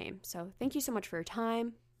write your name. So thank you so much for your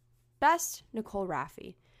time. Best, Nicole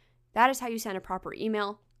Raffi. That is how you send a proper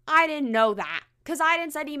email. I didn't know that because I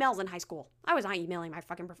didn't send emails in high school. I was not emailing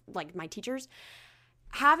my teachers.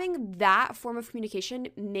 Having that form of communication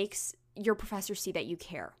makes your professors see that you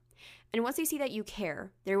care. And once they see that you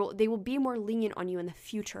care, they will be more lenient on you in the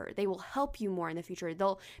future. They will help you more in the future.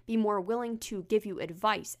 They'll be more willing to give you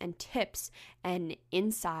advice and tips and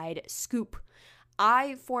inside scoop.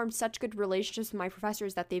 I formed such good relationships with my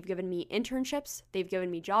professors that they've given me internships, they've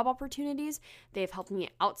given me job opportunities, they've helped me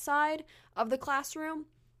outside of the classroom.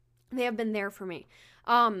 They have been there for me.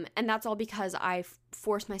 And that's all because I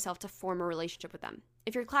forced myself to form a relationship with them.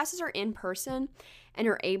 If your classes are in person and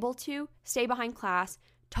you're able to, stay behind class,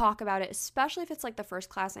 talk about it, especially if it's like the first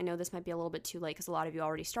class. I know this might be a little bit too late because a lot of you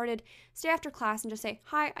already started. Stay after class and just say,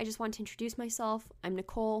 hi, I just want to introduce myself. I'm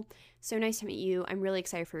Nicole. So nice to meet you. I'm really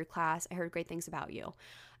excited for your class. I heard great things about you.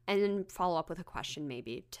 And then follow up with a question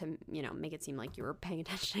maybe to, make it seem like you were paying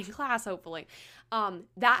attention in class, hopefully.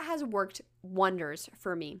 That has worked wonders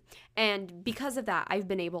for me. And because of that, I've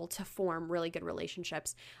been able to form really good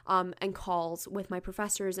relationships and calls with my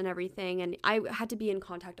professors and everything. And I had to be in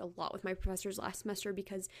contact a lot with my professors last semester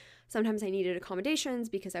because sometimes I needed accommodations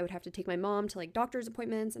because I would have to take my mom to like doctor's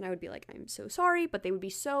appointments and I would be like, I'm so sorry, but they would be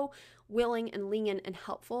so willing and lenient and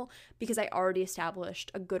helpful because I already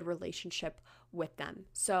established a good relationship with them.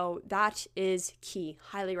 So that is key.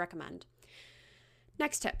 Highly recommend.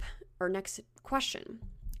 Next tip or next question.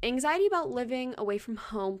 Anxiety about living away from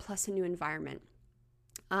home plus a new environment.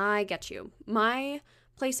 I get you. My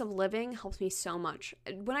place of living helps me so much.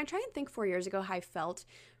 When I try and think 4 years ago how I felt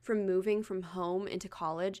from moving from home into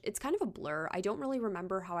college, it's kind of a blur. I don't really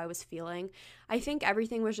remember how I was feeling. I think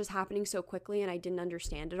everything was just happening so quickly and I didn't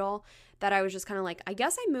understand it all that I was just kind of like, I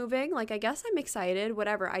guess I'm moving. Like, I guess I'm excited,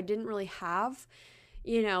 whatever. I didn't really have,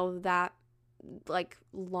 that like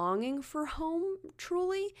longing for home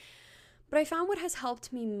truly. But I found what has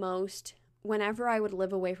helped me most whenever I would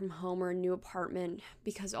live away from home or a new apartment,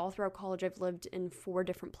 because all throughout college I've lived in 4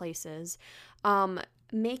 different places,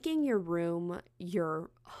 making your room your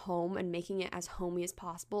home and making it as homey as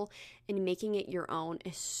possible and making it your own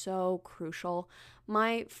is so crucial.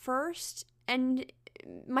 My first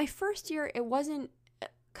year, it wasn't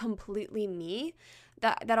completely me.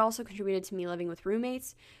 That also contributed to me living with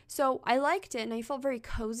roommates. So I liked it and I felt very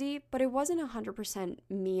cozy, but it wasn't 100%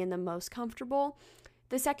 me and the most comfortable.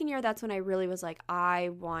 The second year, that's when I really was like, I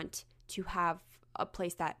want to have a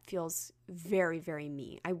place that feels very, very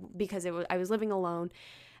me. Because I was living alone,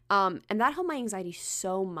 and that helped my anxiety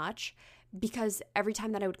so much because every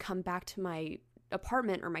time that I would come back to my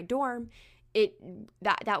apartment or my dorm,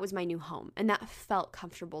 that was my new home, and that felt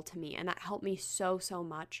comfortable to me, and that helped me so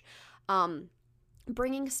much.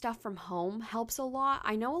 Bringing stuff from home helps a lot.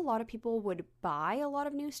 I know a lot of people would buy a lot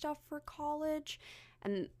of new stuff for college.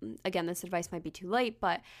 And again, this advice might be too late,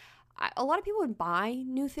 but a lot of people would buy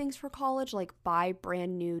new things for college, like buy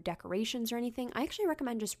brand new decorations or anything. I actually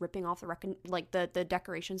recommend just ripping off the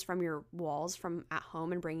decorations from your walls from at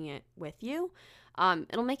home and bringing it with you.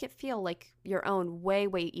 It'll make it feel like your own way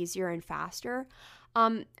easier and faster.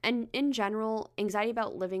 And in general, anxiety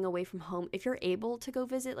about living away from home, if you're able to go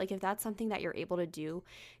visit, like if that's something that you're able to do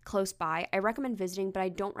close by, I recommend visiting, but I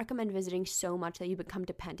don't recommend visiting so much that you become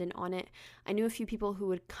dependent on it. I knew a few people who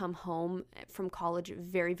would come home from college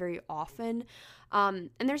very, very often. And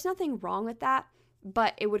there's nothing wrong with that,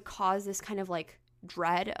 but it would cause this kind of like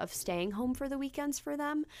dread of staying home for the weekends for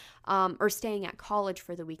them, or staying at college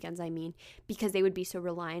for the weekends, because they would be so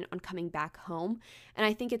reliant on coming back home. And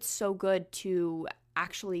I think it's so good to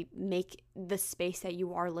actually make the space that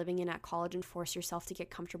you are living in at college and force yourself to get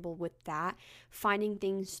comfortable with that, finding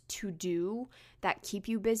things to do that keep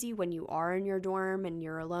you busy when you are in your dorm and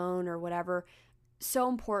you're alone or whatever. So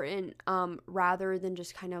important, rather than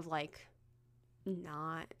just kind of like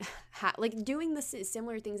not like doing the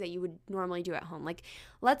similar things that you would normally do at home. Like,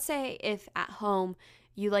 let's say if at home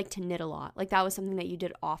you like to knit a lot, like that was something that you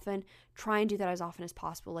did often, try and do that as often as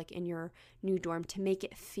possible, like in your new dorm, to make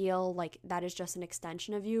it feel like that is just an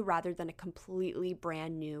extension of you rather than a completely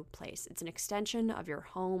brand new place. It's an extension of your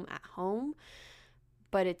home at home,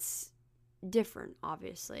 but it's different,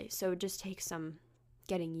 obviously. So it just takes some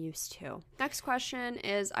getting used to. Next question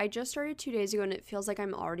is, I just started 2 days ago and it feels like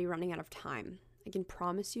I'm already running out of time. I can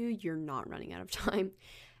promise you, you're not running out of time.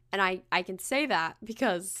 And I can say that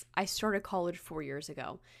because I started college 4 years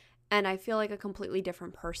ago. And I feel like a completely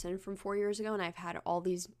different person from 4 years ago. And I've had all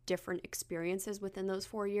these different experiences within those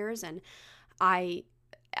 4 years. And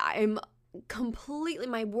I'm completely,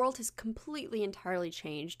 my world has completely entirely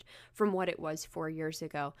changed from what it was 4 years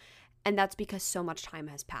ago. And that's because so much time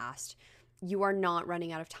has passed. You are not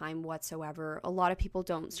running out of time whatsoever. A lot of people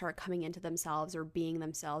don't start coming into themselves or being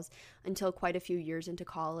themselves until quite a few years into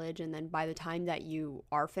college. And then by the time that you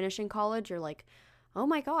are finishing college, you're like, oh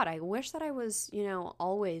my God, I wish that I was,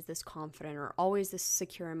 always this confident or always this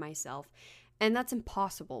secure in myself. And that's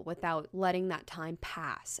impossible without letting that time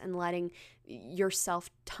pass and letting yourself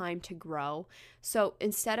time to grow. So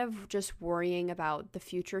instead of just worrying about the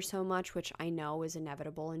future so much, which I know is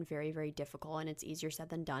inevitable and very, very difficult, and it's easier said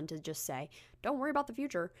than done to just say, don't worry about the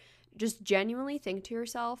future. Just genuinely think to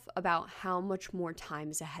yourself about how much more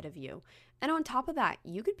time is ahead of you. And on top of that,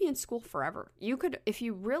 you could be in school forever. You could, if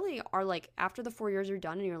you really are like, after the 4 years are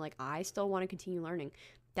done and you're like, I still want to continue learning,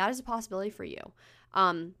 that is a possibility for you.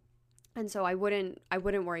 And so I wouldn't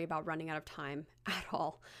worry about running out of time at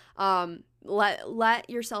all. Let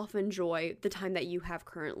yourself enjoy the time that you have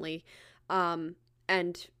currently,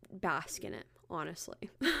 and bask in it, honestly.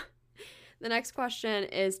 The next question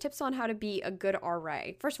is tips on how to be a good RA.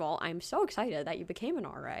 First of all, I'm so excited that you became an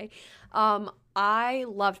RA. I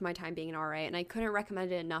loved my time being an RA, and I couldn't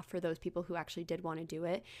recommend it enough for those people who actually did want to do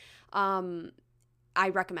it. I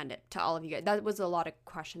recommend it to all of you guys. That was a lot of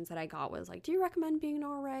questions that I got, was like, do you recommend being an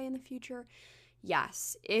RA in the future?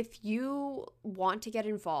 Yes. If you want to get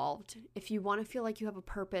involved, if you want to feel like you have a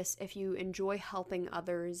purpose, if you enjoy helping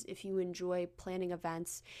others, if you enjoy planning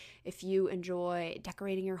events, if you enjoy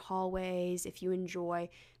decorating your hallways, if you enjoy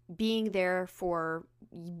being there for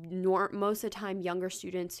most of the time younger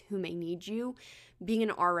students who may need you, being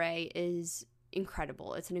an RA is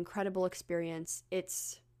incredible. It's an incredible experience.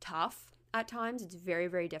 It's tough. at times. It's very,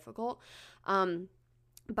 very difficult.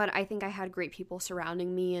 But I think I had great people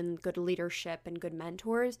surrounding me and good leadership and good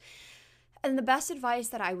mentors. And the best advice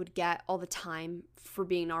that I would get all the time for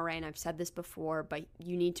being an RA, and I've said this before, but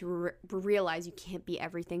you need to realize you can't be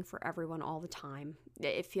everything for everyone all the time.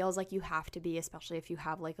 It feels like you have to be, especially if you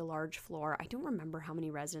have like a large floor. I don't remember how many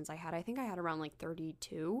residents I had. I think I had around like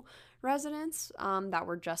 32 residents that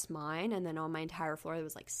were just mine. And then on my entire floor, there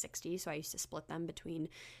was like 60. So I used to split them between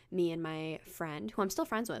me and my friend, who I'm still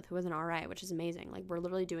friends with, who was an RA, which is amazing. Like we're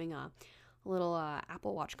literally doing a little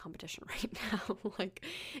Apple Watch competition right now, like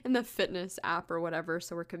in the fitness app or whatever.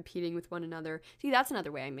 So we're competing with one another. See, that's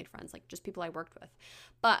another way I made friends, like just people I worked with.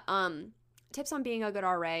 But tips on being a good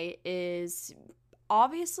RA is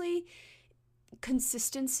obviously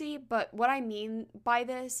consistency. But what I mean by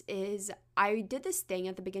this is I did this thing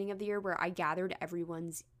at the beginning of the year where I gathered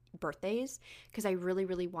everyone's birthdays because I really,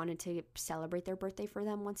 really wanted to celebrate their birthday for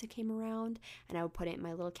them once it came around, and I would put it in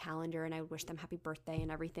my little calendar and I would wish them happy birthday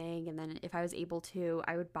and everything. And then if I was able to,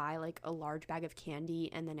 I would buy like a large bag of candy,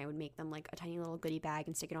 and then I would make them like a tiny little goodie bag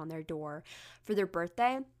and stick it on their door for their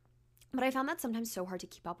birthday. But I found that sometimes so hard to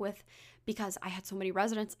keep up with because I had so many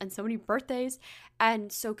residents and so many birthdays.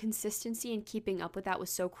 And so consistency and keeping up with that was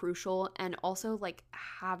so crucial. And also like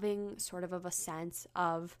having sort of a sense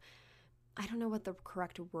of, I don't know what the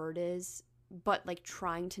correct word is, but like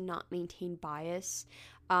trying to not maintain bias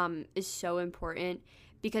is so important,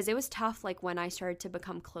 because it was tough like when I started to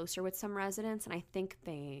become closer with some residents, and I think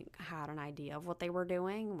they had an idea of what they were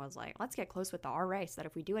doing, was like, let's get close with the RA so that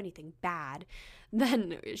if we do anything bad,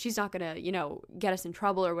 then she's not gonna, get us in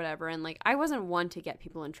trouble or whatever. And like I wasn't one to get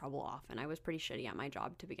people in trouble often. I was pretty shitty at my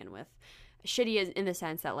job to begin with. Shitty is in the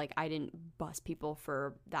sense that like I didn't bust people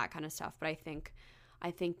for that kind of stuff, but I think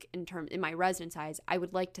in my residence eyes, I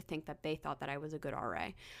would like to think that they thought that I was a good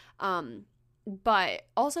RA. But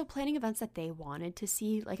also planning events that they wanted to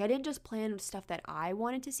see. Like I didn't just plan stuff that I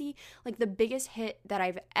wanted to see. Like the biggest hit that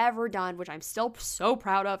I've ever done, which I'm still so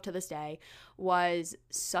proud of to this day, was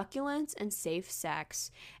succulents and safe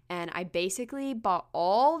sex. And I basically bought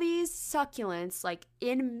all these succulents like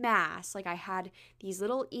in mass. Like I had these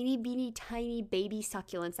little itty bitty tiny baby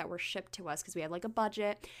succulents that were shipped to us because we had like a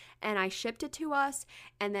budget, and I shipped it to us.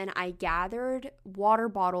 And then I gathered water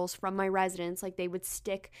bottles from my residents. Like they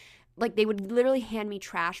would literally hand me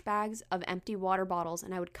trash bags of empty water bottles,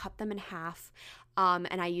 and I would cut them in half.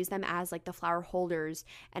 And I used them as like the flower holders.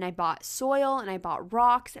 And I bought soil, and I bought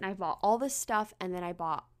rocks, and I bought all this stuff. And then I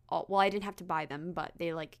bought, I didn't have to buy them, but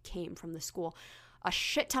they like came from the school, a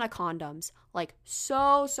shit ton of condoms, like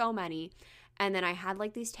so many. And then I had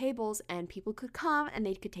like these tables, and people could come and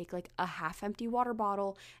they could take like a half empty water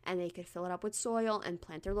bottle and they could fill it up with soil and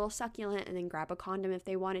plant their little succulent and then grab a condom if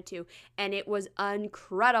they wanted to. And it was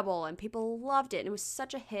incredible, and people loved it, and it was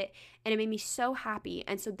such a hit, and it made me so happy.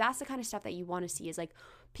 And so that's the kind of stuff that you want to see, is like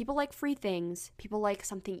people like free things, people like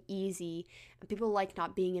something easy, and people like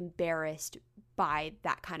not being embarrassed by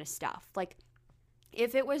that kind of stuff. Like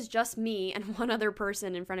if it was just me and one other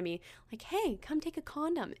person in front of me, like, hey, come take a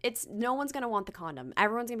condom, no one's going to want the condom.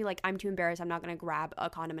 Everyone's going to be like, I'm too embarrassed, I'm not going to grab a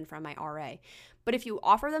condom in front of my RA. But if you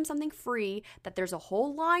offer them something free that there's a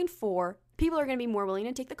whole line for, people are going to be more willing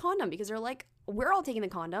to take the condom because they're like, we're all taking the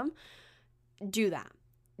condom. Do that.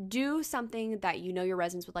 Do something that your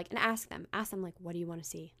residents would like, and ask them like, what do you want to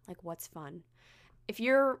see? Like, what's fun? If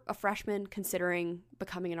you're a freshman considering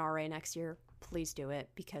becoming an RA next year, please do it,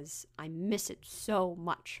 because I miss it so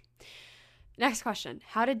much. Next question: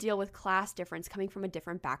 how to deal with class difference coming from a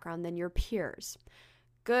different background than your peers?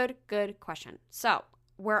 Good question. So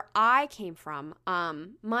where I came from,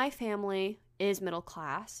 my family is middle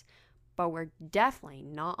class, but we're definitely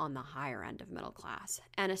not on the higher end of middle class.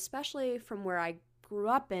 And especially from where I grew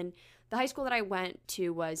up in, the high school that I went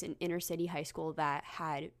to was an inner city high school that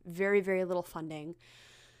had very, very little funding.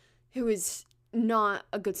 It was not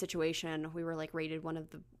a good situation. We were like rated one of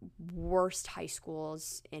the worst high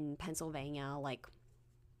schools in Pennsylvania. Like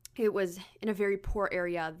it was in a very poor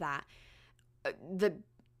area that the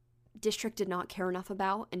district did not care enough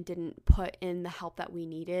about and didn't put in the help that we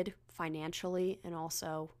needed financially and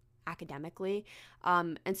also academically.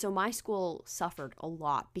 And so my school suffered a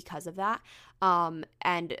lot because of that.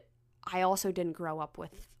 And I also didn't grow up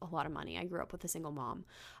with a lot of money. I grew up with a single mom.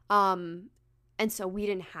 And so we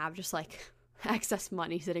didn't have just like excess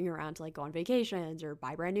money sitting around to like go on vacations or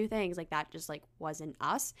buy brand new things. Like that just like wasn't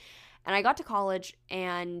us. And I got to college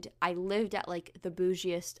and I lived at like the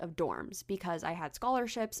bougiest of dorms because I had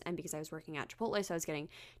scholarships and because I was working at Chipotle, so I was getting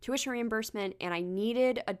tuition reimbursement, and I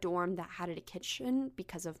needed a dorm that had a kitchen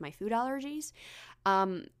because of my food allergies.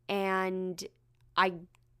 And I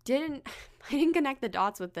didn't I didn't connect the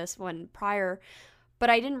dots with this one prior, but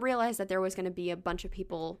I didn't realize that there was going to be a bunch of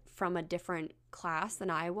people from a different class than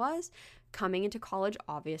I was coming into college,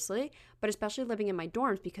 obviously, but especially living in my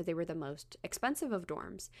dorms because they were the most expensive of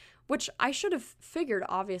dorms, which I should have figured,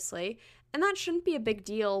 obviously, and that shouldn't be a big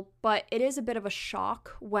deal, but it is a bit of a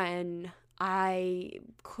shock when I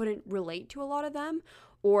couldn't relate to a lot of them,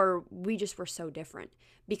 or we just were so different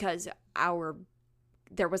because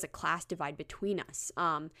there was a class divide between us.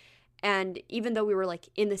 And even though we were like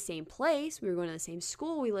in the same place, we were going to the same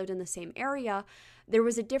school, we lived in the same area, there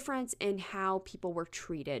was a difference in how people were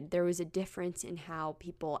treated. There was a difference in how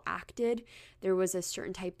people acted. There was a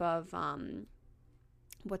certain type of,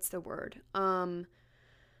 what's the word? The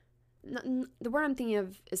word I'm thinking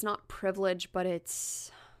of is not privilege, but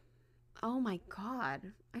it's, oh my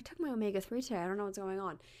God, I took my omega-3 today. I don't know what's going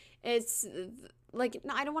on. It's like,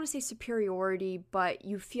 I don't want to say superiority, but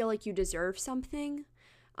you feel like you deserve something.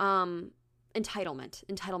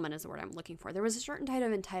 Entitlement is the word I'm looking for. There was a certain type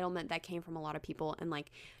of entitlement that came from a lot of people and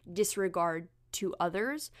like disregard to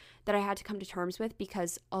others that I had to come to terms with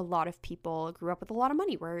because a lot of people grew up with a lot of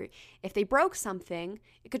money where if they broke something,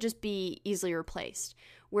 it could just be easily replaced.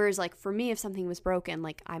 Whereas like for me, if something was broken,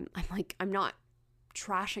 like I'm not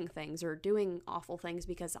trashing things or doing awful things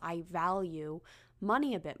because I value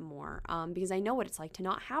money a bit more, because I know what it's like to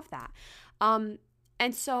not have that.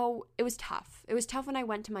 And so it was tough. It was tough when I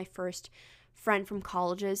went to my first friend from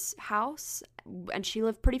college's house, and she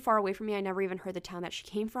lived pretty far away from me. I never even heard the town that she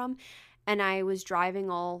came from. And I was driving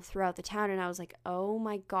all throughout the town, and I was like, oh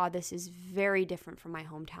my God, this is very different from my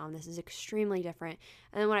hometown. This is extremely different.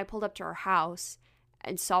 And then when I pulled up to her house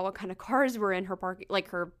and saw what kind of cars were in her parking, like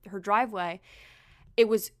her driveway, it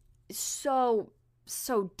was so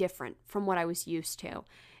different from what I was used to.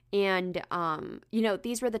 And,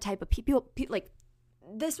 these were the type of people, like,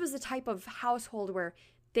 this was the type of household where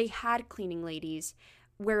they had cleaning ladies,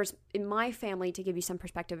 whereas in my family, to give you some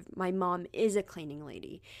perspective, my mom is a cleaning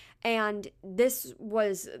lady. And this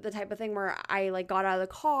was the type of thing where I like got out of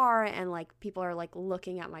the car and like people are like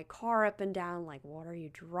looking at my car up and down, like, what are you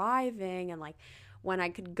driving? And like when I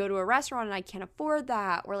could go to a restaurant and I can't afford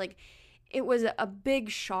that, or like it was a big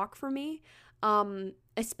shock for me,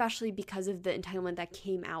 especially because of the entitlement that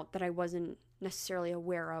came out that I wasn't necessarily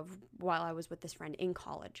aware of while I was with this friend in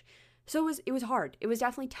college. So it was hard. It was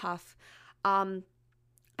definitely tough. And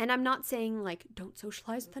I'm not saying like don't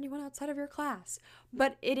socialize with anyone outside of your class,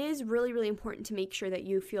 but it is really, really important to make sure that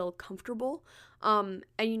you feel comfortable. And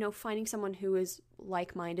finding someone who is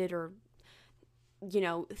like-minded or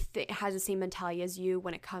has the same mentality as you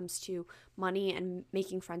when it comes to money and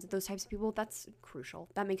making friends with those types of people, that's crucial.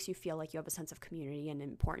 That makes you feel like you have a sense of community and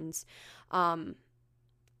importance. To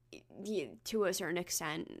a certain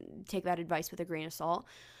extent, take that advice with a grain of salt.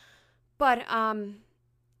 But I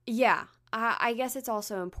guess it's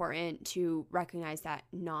also important to recognize that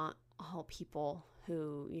not all people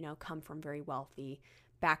who, come from very wealthy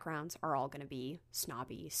backgrounds are all going to be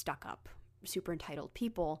snobby, stuck up, super entitled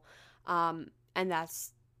people. And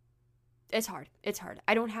it's hard. It's hard.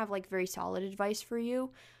 I don't have like very solid advice for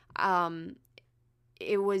you.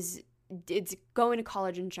 It's going to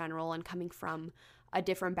college in general and coming from a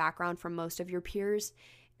different background from most of your peers.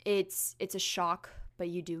 It's a shock, but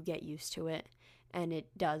you do get used to it, and it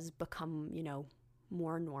does become,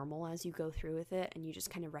 more normal as you go through with it, and you just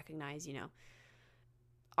kind of recognize,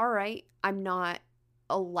 all right, I'm not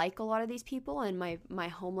like a lot of these people, and my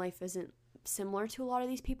home life isn't similar to a lot of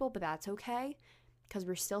these people, but that's okay, because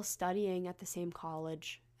we're still studying at the same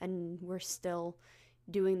college, and we're still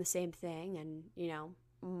doing the same thing, and,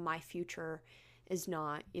 my future is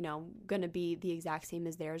not, going to be the exact same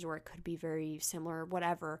as theirs, or it could be very similar,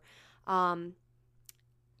 whatever.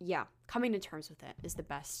 Coming to terms with it is the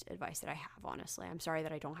best advice that I have, honestly. I'm sorry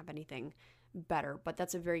that I don't have anything better, but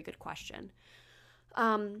that's a very good question.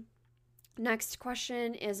 Next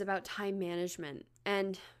question is about time management.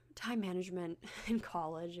 And time management in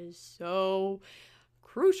college is so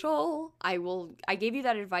crucial. I gave you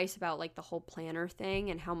that advice about like the whole planner thing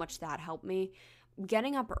and how much that helped me.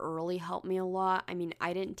 Getting up early helped me a lot. I mean,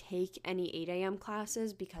 I didn't take any 8 a.m.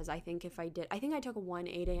 classes because I think if I did, I think I took one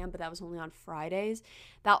 8 a.m., but that was only on Fridays.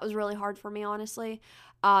 That was really hard for me, honestly,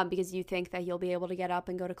 because you think that you'll be able to get up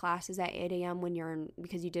and go to classes at 8 a.m.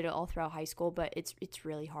 because you did it all throughout high school, but it's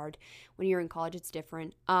really hard. When you're in college, it's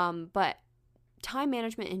different. But time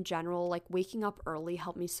management in general, like waking up early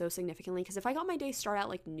helped me so significantly, because if I got my day start at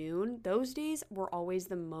like noon, those days were always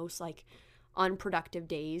the most like unproductive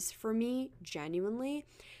days for me, genuinely.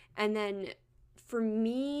 And then for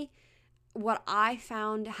me, what I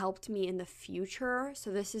found helped me in the future,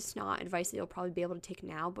 so this is not advice that you'll probably be able to take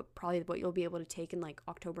now, but probably what you'll be able to take in like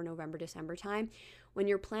October, November, December time. When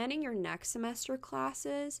you're planning your next semester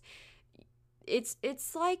classes, it's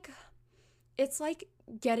like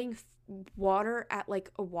getting water at like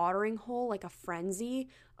a watering hole, like a frenzy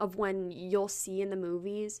of when you'll see in the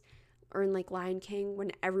movies or in like Lion King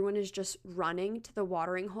when everyone is just running to the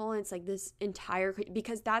watering hole, and it's like this entire,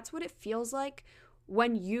 because that's what it feels like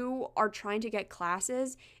when you are trying to get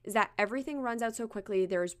classes, is that everything runs out so quickly.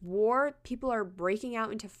 There's war, people are breaking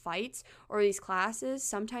out into fights or these classes.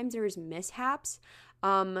 Sometimes there's mishaps.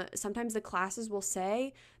 Sometimes the classes will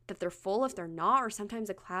say that they're full if they're not, or sometimes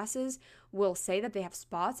the classes will say that they have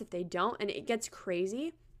spots if they don't, and it gets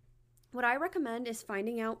crazy. What I recommend is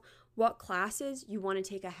finding out what classes you want to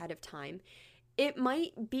take ahead of time. It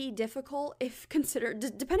might be difficult if considered,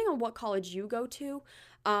 depending on what college you go to,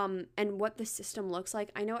 and what the system looks like.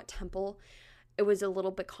 I know at Temple, it was a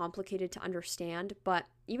little bit complicated to understand, but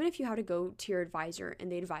even if you had to go to your advisor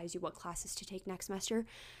and they advise you what classes to take next semester,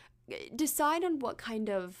 decide on what kind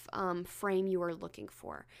of frame you are looking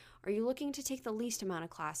for. Are you looking to take the least amount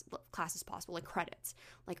of classes possible, like credits?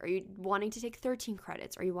 Like, are you wanting to take 13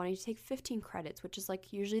 credits? Are you wanting to take 15 credits, which is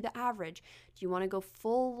like usually the average? Do you want to go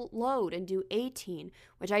full load and do 18,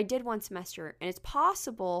 which I did one semester, and it's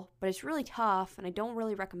possible, but it's really tough, and I don't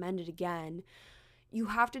really recommend it again. You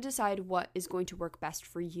have to decide what is going to work best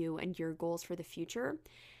for you and your goals for the future.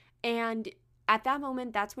 And at that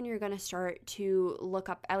moment, that's when you're going to start to look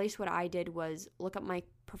up, at least what I did was look up my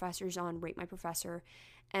professors on Rate My Professor,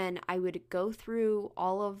 and I would go through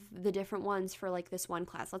all of the different ones for like this one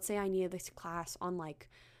class. Let's say I needed this class on like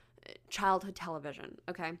childhood television,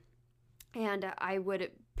 okay? And I would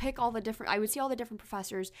pick all the different, I would see all the different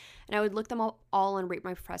professors, and I would look them all on Rate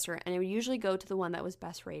My Professor, and I would usually go to the one that was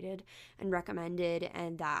best rated and recommended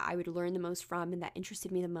and that I would learn the most from and that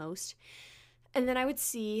interested me the most. And then I would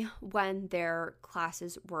see when their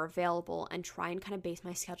classes were available and try and kind of base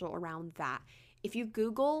my schedule around that. If you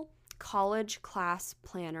Google college class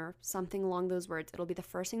planner, something along those words, it'll be the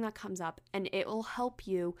first thing that comes up, and it will help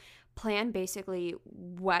you plan basically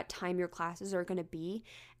what time your classes are going to be,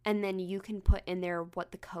 and then you can put in there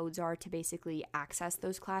what the codes are to basically access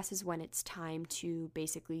those classes when it's time to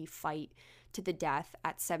basically fight to the death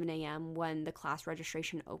at 7 a.m. when the class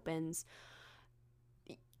registration opens.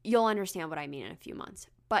 You'll understand what I mean in a few months.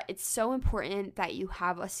 But it's so important that you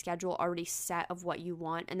have a schedule already set of what you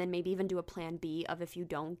want, and then maybe even do a plan B of if you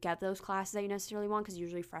don't get those classes that you necessarily want, because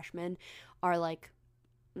usually freshmen are like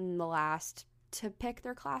the last to pick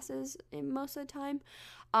their classes most of the time.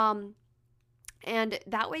 And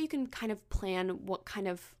that way you can kind of plan what kind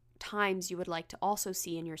of times you would like to also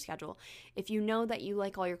see in your schedule. If you know that you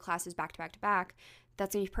like all your classes back to back to back,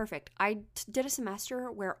 that's going to be perfect. I did a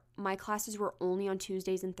semester where my classes were only on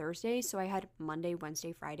Tuesdays and Thursdays, so I had Monday,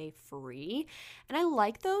 Wednesday, Friday free. And I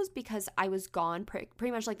like those because I was gone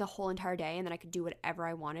pretty much like the whole entire day, and then I could do whatever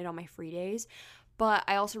I wanted on my free days. But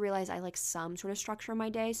I also realized I like some sort of structure in my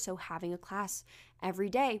day, so having a class every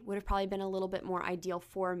day would have probably been a little bit more ideal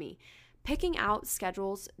for me. Picking out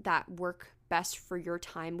schedules that work best for your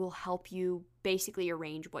time will help you basically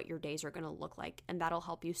arrange what your days are going to look like, and that'll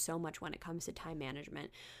help you so much when it comes to time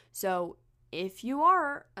management. So if you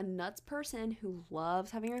are a nuts person who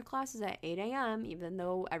loves having your classes at 8 a.m., even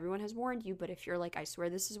though everyone has warned you, but if you're like, I swear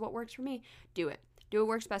this is what works for me, do it. Do what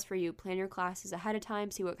works best for you. Plan your classes ahead of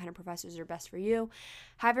time. See what kind of professors are best for you.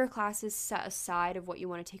 Have your classes set aside of what you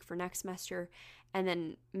want to take for next semester, and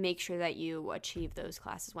then make sure that you achieve those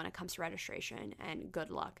classes when it comes to registration, and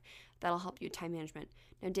good luck. That'll help you with time management.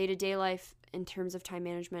 Now, day-to-day life, in terms of time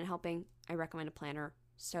management helping, I recommend a planner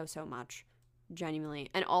so much, genuinely.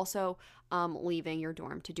 And also leaving your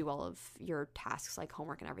dorm to do all of your tasks like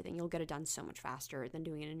homework and everything. You'll get it done so much faster than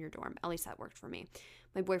doing it in your dorm. At least that worked for me.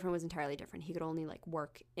 My boyfriend was entirely different. He could only like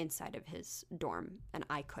work inside of his dorm, and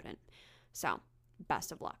I couldn't. So,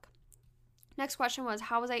 best of luck. Next question was,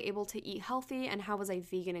 how was I able to eat healthy, and how was I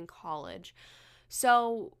vegan in college?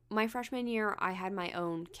 So my freshman year, I had my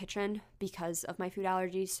own kitchen because of my food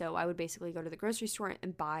allergies. So I would basically go to the grocery store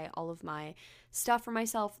and buy all of my stuff for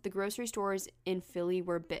myself. The grocery stores in Philly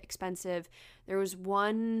were a bit expensive. There was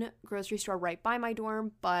one grocery store right by my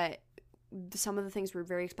dorm, but some of the things were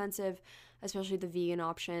very expensive, especially the vegan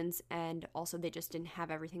options, and also they just didn't have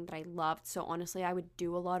everything that I loved. So honestly, I would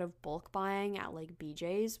do a lot of bulk buying at like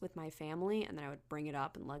BJ's with my family, and then I would bring it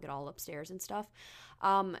up and lug it all upstairs and stuff.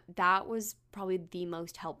 That was probably the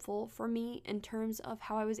most helpful for me in terms of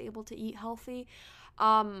how I was able to eat healthy.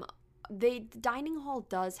 The dining hall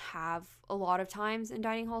does have, a lot of times in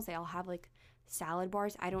dining halls, they all have like salad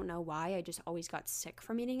bars. I don't know why. I just always got sick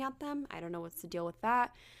from eating at them. I don't know what's the deal with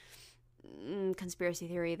that. Conspiracy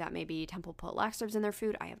theory that maybe Temple put laxatives in their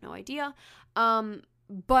food. I have no idea.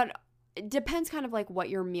 But it depends kind of like what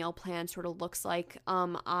your meal plan sort of looks like.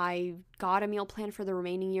 I got a meal plan for the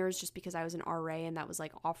remaining years just because I was an RA and that was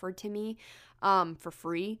like offered to me for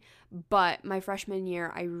free. But my freshman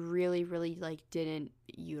year, I really, really like didn't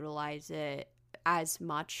utilize it as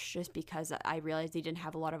much just because I realized they didn't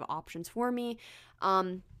have a lot of options for me.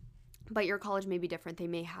 But your college may be different. They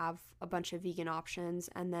may have a bunch of vegan options,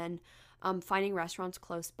 and then finding restaurants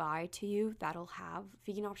close by to you that'll have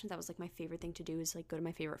vegan options. That was like my favorite thing to do, is like go to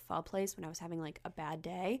my favorite pho place when I was having like a bad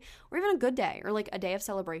day or even a good day or like a day of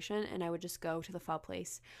celebration, and I would just go to the pho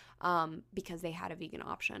place because they had a vegan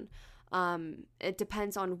option. It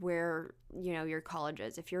depends on where, you know, your college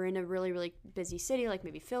is. If you're in a really, really busy city, like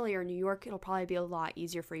maybe Philly or New York, it'll probably be a lot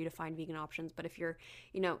easier for you to find vegan options. But if you're,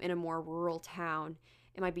 you know, in a more rural town,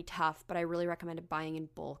 it might be tough, but I really recommend buying in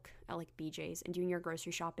bulk at like BJ's and doing your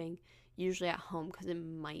grocery shopping usually at home because it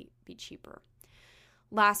might be cheaper.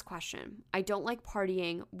 Last question. I don't like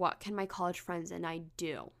partying. What can my college friends and I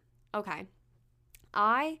do? Okay.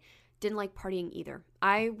 I didn't like partying either.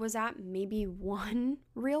 I was at maybe one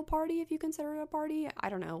real party, if you consider it a party. I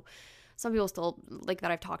don't know. Some people still, like,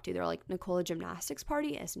 that I've talked to, they're like, Nicola, gymnastics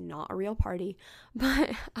party is not a real party.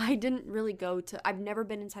 But I didn't really I've never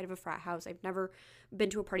been inside of a frat house. I've never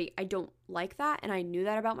been to a party. I don't like that, and I knew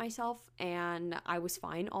that about myself, and I was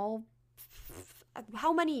fine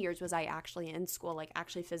how many years was I actually in school, like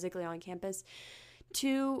actually physically on campus?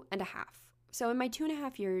 2.5. So in my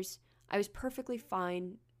 2.5 years, I was perfectly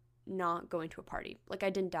fine not going to a party. Like, I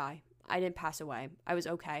didn't die. I didn't pass away. I was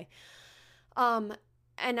okay.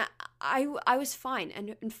 And I was fine,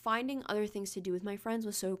 and finding other things to do with my friends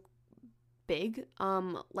was so big.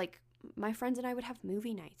 Like, my friends and I would have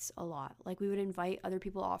movie nights a lot. Like, we would invite other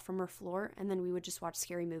people off from our floor, and then we would just watch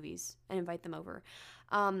scary movies and invite them over.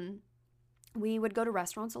 We would go to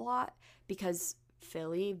restaurants a lot because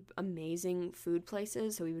Philly, amazing food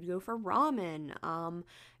places. So we would go for ramen,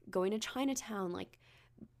 going to Chinatown. Like,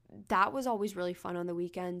 that was always really fun on the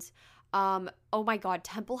weekends. Oh my God,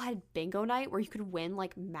 Temple had bingo night where you could win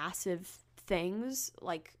like massive things.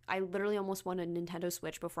 Like, I literally almost won a Nintendo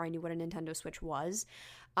Switch before I knew what a Nintendo Switch was.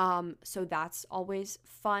 So that's always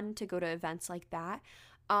fun to go to events like that.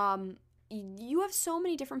 You have so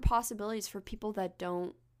many different possibilities for people that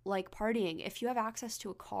don't like partying. If you have access to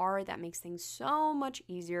a car, that makes things so much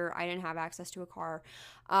easier. I didn't have access to a car.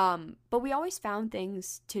 But we always found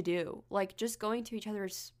things to do, like just going to each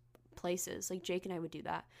other's places. Like, Jake and I would do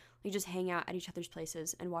that. We just hang out at each other's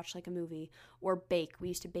places and watch like a movie or bake. We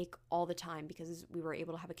used to bake all the time because we were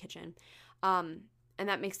able to have a kitchen. And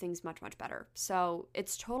that makes things much, much better. So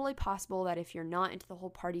it's totally possible that if you're not into the whole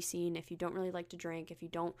party scene, if you don't really like to drink, if you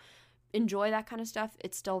don't enjoy that kind of stuff,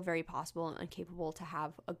 it's still very possible and capable to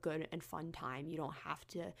have a good and fun time. You don't have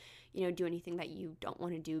to, you know, do anything that you don't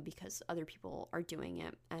want to do because other people are doing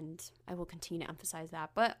it. And I will continue to emphasize that.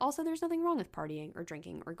 But also, there's nothing wrong with partying or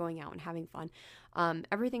drinking or going out and having fun.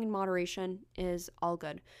 Everything in moderation is all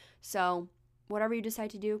good. So whatever you decide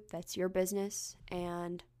to do, that's your business,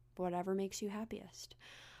 and whatever makes you happiest.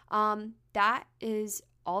 That is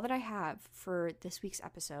all that I have for this week's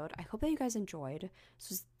episode. I hope that you guys enjoyed. This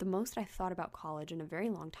was the most I thought about college in a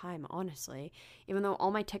very long time, honestly. Even though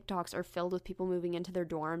all my TikToks are filled with people moving into their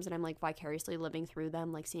dorms and I'm like vicariously living through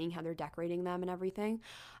them, like seeing how they're decorating them and everything.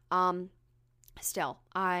 Still,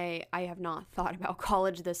 I have not thought about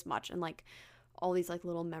college this much, and like all these like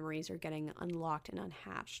little memories are getting unlocked and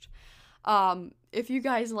unhatched. If you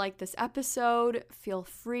guys like this episode, feel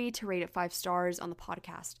free to rate it 5 stars on the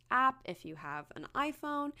podcast app if you have an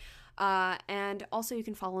iPhone. And also you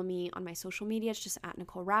can follow me on my social media. It's just at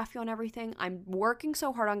Nicole Raffio on everything. I'm working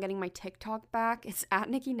so hard on getting my TikTok back. It's at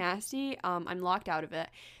Nikki Nasty. I'm locked out of it.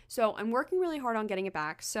 So I'm working really hard on getting it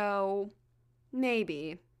back. So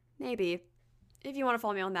maybe if you want to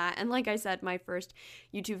follow me on that. And like I said, my first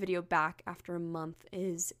YouTube video back after a month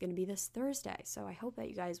is going to be this Thursday. So I hope that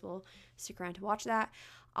you guys will stick around to watch that.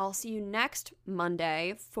 I'll see you next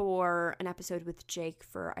Monday for an episode with Jake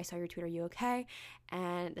for I Saw Your Tweet, Are You Okay?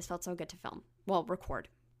 And this felt so good to film. Well, record.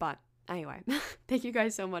 But anyway, thank you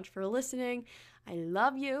guys so much for listening. I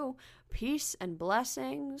love you. Peace and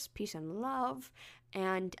blessings. Peace and love.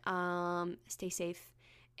 And stay safe.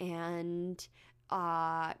 And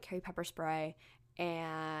carry pepper spray,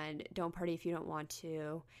 and don't party if you don't want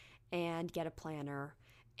to, and get a planner,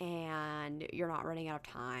 and you're not running out of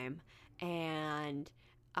time, and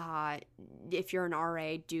if you're an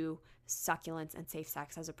RA, do succulents and safe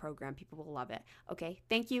sex as a program. People will love it. Okay,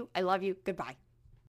 thank you. I love you. Goodbye.